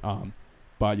 Yeah.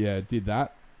 But yeah, did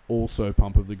that. Also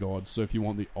pump of the gods. So if you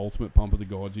want the ultimate pump of the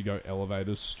gods, you go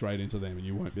elevators straight into them and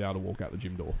you won't be able to walk out the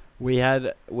gym door. We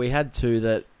had two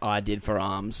that I did for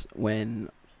arms when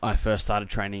I first started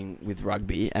training with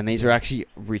rugby, and these are actually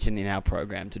written in our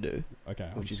program to do. Okay,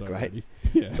 which is so great. ready.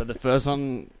 Yeah. So the first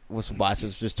one was for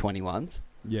biceps, just 21s.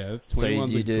 Yeah, 21s So are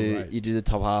great. you do the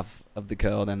top half of the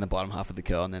curl, then the bottom half of the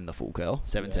curl, and then the full curl.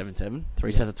 7, Yeah. 7, 7.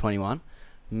 3 Yeah. sets of 21.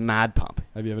 Mad pump.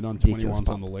 Have you ever done Ridiculous 21s on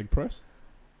pump. the leg press?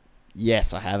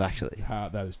 Yes, I have actually.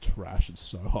 That is trash. It's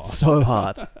so hard. So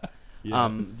hard. Yeah.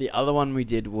 The other one we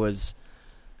did was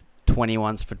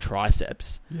 21s for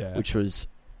triceps, Yeah. which was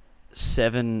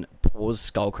 7 pause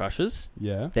skull crushers,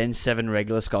 Yeah. then 7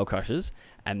 regular skull crushers,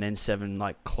 and then 7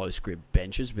 like close grip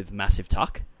benches with massive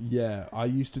tuck. Yeah. I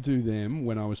used to do them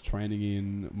when I was training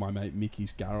in my mate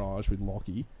Mickey's garage with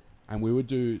Lockie, and we would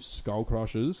do skull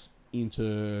crushers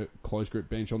into close grip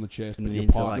bench on the chest, And but then your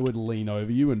into, partner like- would lean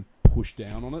over you and push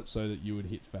down on it so that you would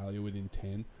hit failure within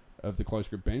 10 of the close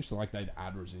grip bench. So like they'd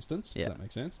add resistance. Yeah. Does that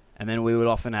make sense? And then we would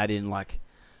often add in like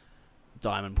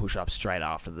diamond push-ups straight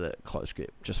after the close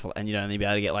grip, and you'd only be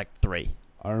able to get like 3.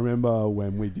 I remember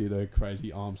when we did a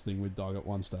crazy arms thing with Doug at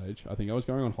one stage. I think I was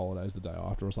going on holidays the day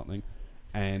after or something,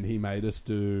 and he made us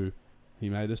do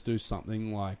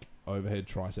something like overhead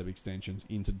tricep extensions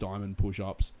into diamond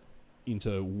push-ups,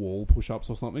 into wall push-ups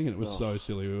or something, and it was so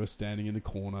silly. We were standing in the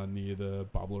corner near the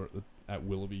bubbler at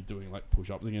Willoughby doing like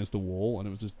push-ups against the wall, and it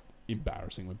was just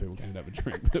embarrassing when people came to have a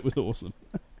drink, but it was awesome.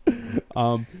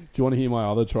 Do you want to hear my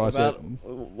other tricep?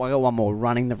 I got one more.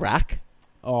 Running the rack.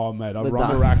 Oh, mate, I've The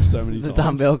run the rack so many The times.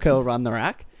 dumbbell curl, run the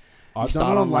rack. I've You done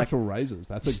start it on, on like- lateral raises.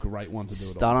 That's a great one to do it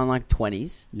Start on. on like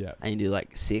 20s, Yeah, and you do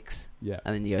like 6, yeah.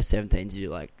 and then you go 17s, you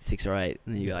do like 6 or 8,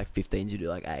 and then you go like 15s, you do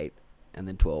like 8, and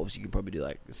then 12s, you can probably do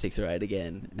like 6 or 8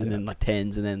 again, and Yeah. then like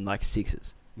 10s, and then like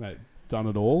 6s. Mate, done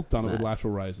it all. Done it with Nah.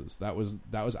 lateral raises. That was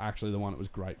actually the one it was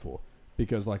great for,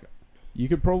 because like you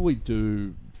could probably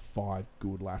do 5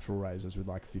 good lateral raises with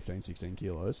like 15, 16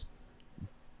 kilos,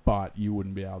 but you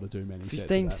wouldn't be able to do many 15,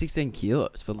 sets of that 16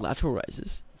 kilos for lateral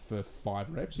raises. for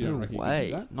 5 reps. You No don't reckon way.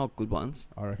 you could do that? Not good ones.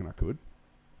 I reckon I could.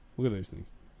 Look at these things.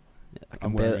 Yeah, I I'm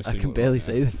can, wearing barely, a I can singlet barely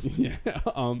right see them.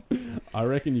 now. Yeah, I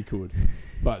reckon you could,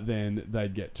 but then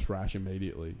they'd get trash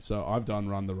immediately. So I've done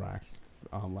run the rack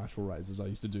lateral raises. I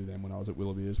used to do them when I was at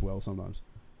Willoughby as well sometimes,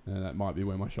 and that might be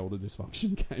where my shoulder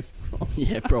dysfunction came from.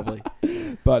 Yeah, probably.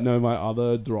 But no, my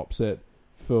other drop set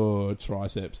for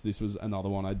triceps, this was another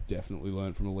one I definitely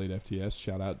learned from Elite FTS.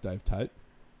 Shout out Dave Tate.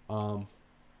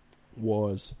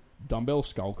 Was dumbbell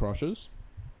skull crushers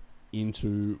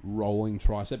into rolling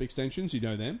tricep extensions. You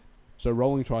know them? So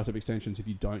rolling tricep extensions, if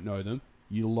you don't know them,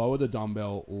 you lower the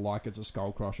dumbbell like it's a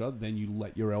skull crusher, then you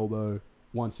let your elbow,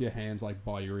 once your hand's like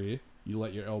by your ear, you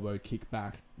let your elbow kick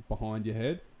back behind your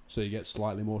head, so you get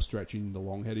slightly more stretch in the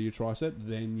long head of your tricep.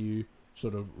 Then you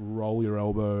sort of roll your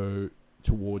elbow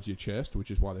towards your chest, which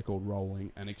is why they're called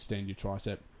rolling, and extend your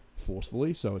tricep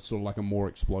forcefully, so it's sort of like a more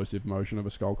explosive motion of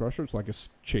a skull crusher. It's like a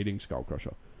cheating skull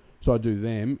crusher. So I do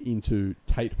them into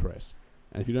Tate press.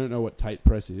 And if you don't know what Tate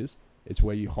press is, it's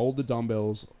where you hold the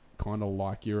dumbbells kind of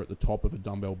like you're at the top of a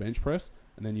dumbbell bench press,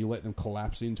 and then you let them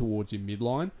collapse in towards your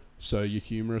midline, so your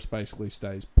humerus basically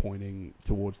stays pointing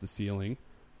towards the ceiling,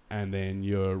 and then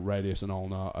your radius and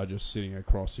ulna are just sitting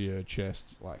across your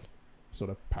chest, like sort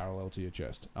of parallel to your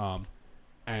chest.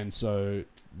 And so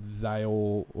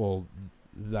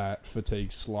that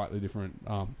fatigues slightly different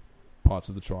parts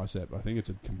of the tricep. I think it's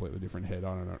a completely different head.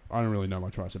 I don't know. I don't really know my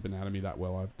tricep anatomy that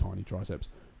well. I have tiny triceps.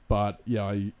 But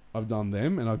yeah, I've done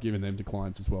them, and I've given them to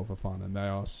clients as well for fun, and they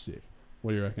are sick.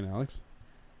 What do you reckon, Alex?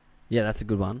 Yeah, that's a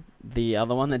good one. The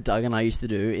other one that Doug and I used to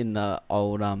do in the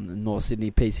old North Sydney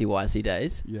PCYC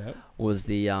days Yeah. was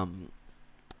the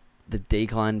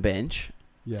decline bench.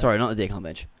 Yeah. Sorry, not the decline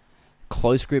bench.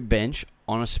 Close grip bench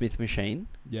on a Smith machine,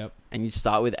 Yep. and you'd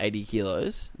start with 80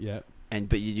 kilos, Yep.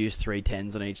 but you'd use 3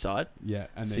 10s on each side. Yeah.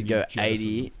 And So then you go jettison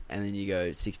 80, them. and then you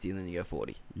go 60, and then you go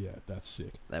 40. Yeah, that's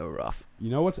sick. They were rough. You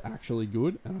know what's actually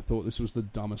good, and I thought this was the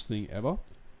dumbest thing ever,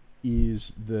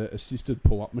 is the assisted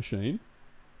pull-up machine.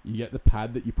 You get the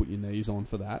pad that you put your knees on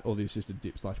for that, or the assisted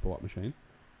dip/pull-up machine.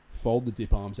 Fold the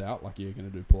dip arms out like you're going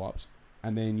to do pull-ups,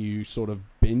 and then you sort of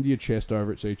bend your chest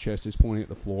over it so your chest is pointing at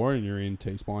the floor and you're in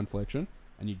T-spine flexion,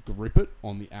 and you grip it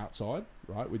on the outside,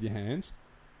 right, with your hands,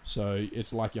 So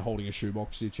it's like you're holding a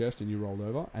shoebox to your chest and you roll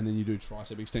over, and then you do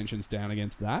tricep extensions down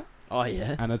against that. Oh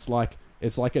yeah. And it's like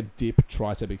a dip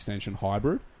tricep extension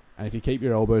hybrid. And if you keep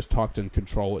your elbows tucked and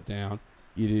control it down,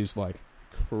 it is like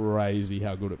crazy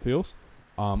how good it feels.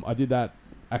 I did that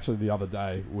actually the other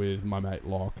day with my mate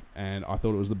Locke, and I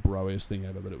thought it was the broiest thing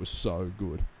ever, but it was so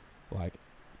good. Like,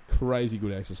 crazy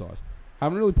good exercise.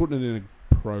 Haven't really put it in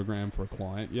a program for a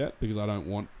client yet, because I don't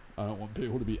want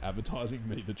people to be advertising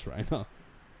me, the trainer,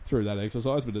 through that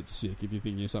exercise, but it's sick. If you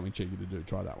think you're something cheeky to do,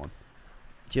 try that one.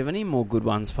 Do you have any more good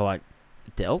ones for like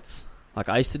delts? Like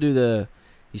I used to do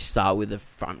you start with the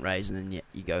front raise and then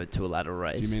you go to a lateral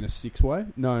raise. Do you mean a 6-way?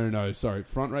 No, sorry.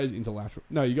 Front raise into lateral.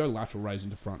 No, you go lateral raise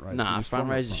into front raise. Nah, front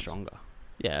raise is stronger.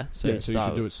 Yeah, so you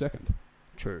should do it second.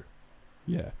 True.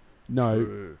 Yeah. No,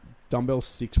 True. Dumbbell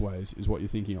 6 ways is what you're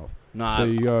thinking of. No, so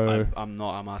you go. I'm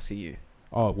not. I'm asking you.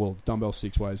 Oh, well, dumbbell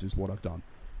 6 ways is what I've done.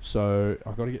 So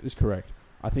I've got to get this correct.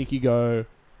 I think you go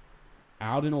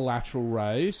out in a lateral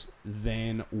raise,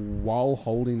 then while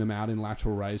holding them out in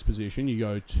lateral raise position, you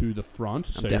go to the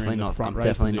front. I'm definitely not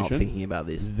thinking about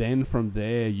this. Then from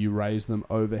there, you raise them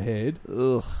overhead.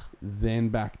 Ugh. Then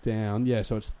back down. Yeah,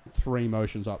 so it's 3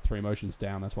 motions up, 3 motions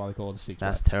down. That's why they call it a 6-way.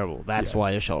 That's terrible. That's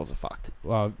why your shoulders are fucked.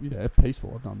 Well, yeah,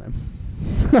 peaceful. I've done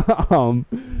them.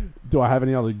 Do I have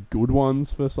any other good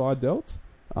ones for side delts?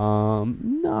 No,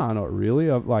 not really.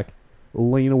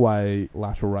 Lean away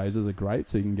lateral raises are great,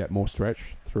 so you can get more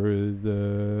stretch through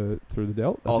the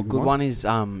delt. That's a good one is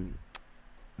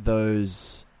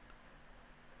those.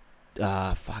 You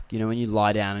know when you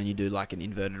lie down and you do like an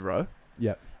inverted row.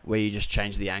 Yep. Where you just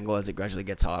change the angle as it gradually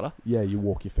gets harder. Yeah, you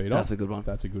walk your feet up. That's a good one.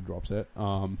 That's a good drop set.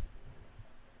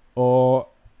 Or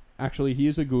actually,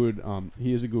 here's a good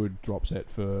drop set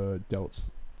for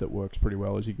delts that works pretty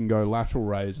well. Is you can go lateral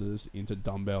raises into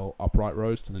dumbbell upright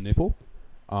rows to the nipple.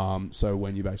 So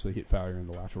when you basically hit failure in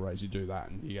the lateral raise, you do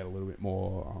that and you get a little bit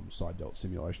more side delt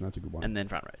stimulation. That's a good one. And then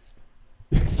front raise.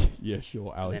 Yeah,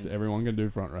 sure, Alex. Everyone can do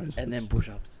front raises. And then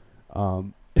push-ups.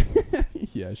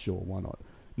 Yeah, sure. Why not?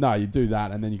 No, you do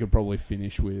that, and then you could probably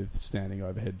finish with standing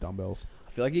overhead dumbbells.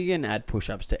 I feel like you can add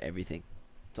push-ups to everything,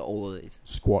 to all of these.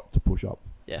 Squat to push-up.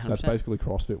 Yeah, 100%. That's basically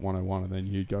CrossFit 101, and then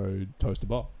you go toes to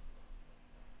bar.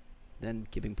 Then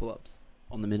keeping pull-ups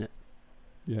on the minute.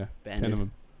 Yeah, banded. 10 of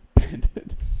them.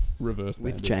 Banded. Reverse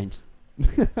banded. With chains.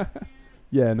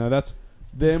 Yeah, no, that's...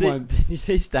 Did you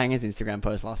see Stanger's Instagram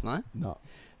post last night? No.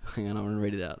 Hang on, I'm going to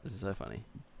read it out. This is so funny.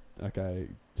 Okay,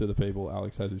 to the people,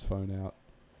 Alex has his phone out,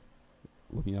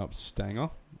 looking up Stanger,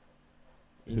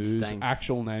 whose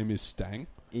actual name is Stang.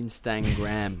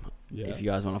 Instagram, Yeah. if you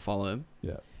guys want to follow him.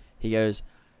 Yeah. He goes,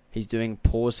 he's doing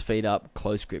pause feet up,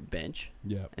 close grip bench.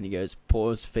 Yeah. And he goes,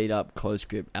 pause feet up, close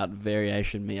grip, out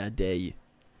variation me, I dare you.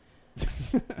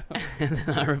 And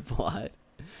then I replied,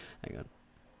 hang on.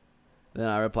 Then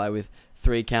I reply with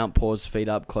 3 count, pause feet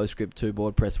up, close grip, 2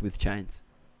 board press with chains.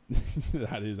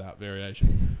 That is out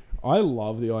variation. I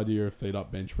love the idea of feet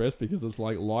up bench press because it's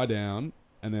like lie down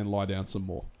and then lie down some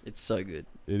more. It's so good.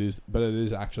 It is, but it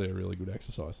is actually a really good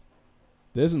exercise.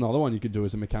 There's another one you could do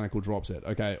as a mechanical drop set.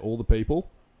 Okay, all the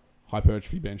people,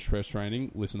 hypertrophy bench press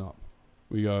training, listen up.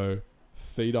 We go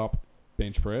feet up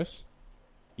bench press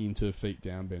into feet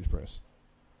down bench press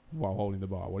while holding the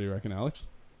bar. What do you reckon, Alex?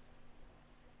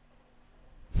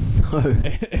 No.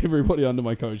 Everybody under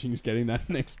my coaching is getting that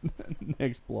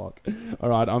next block. All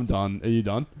right, I'm done. Are you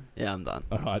done? Yeah, I'm done.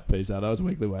 All right, peace out. That was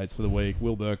Weekly Weights for the week.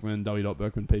 Will Berkman,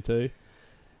 w.berkmanpt.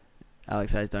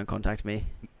 Alex Hayes, don't contact me.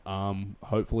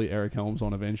 Hopefully Eric Helms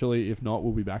on eventually. If not,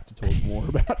 we'll be back to talk more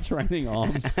about training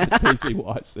arms at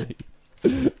PCYC.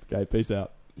 Okay, peace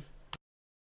out.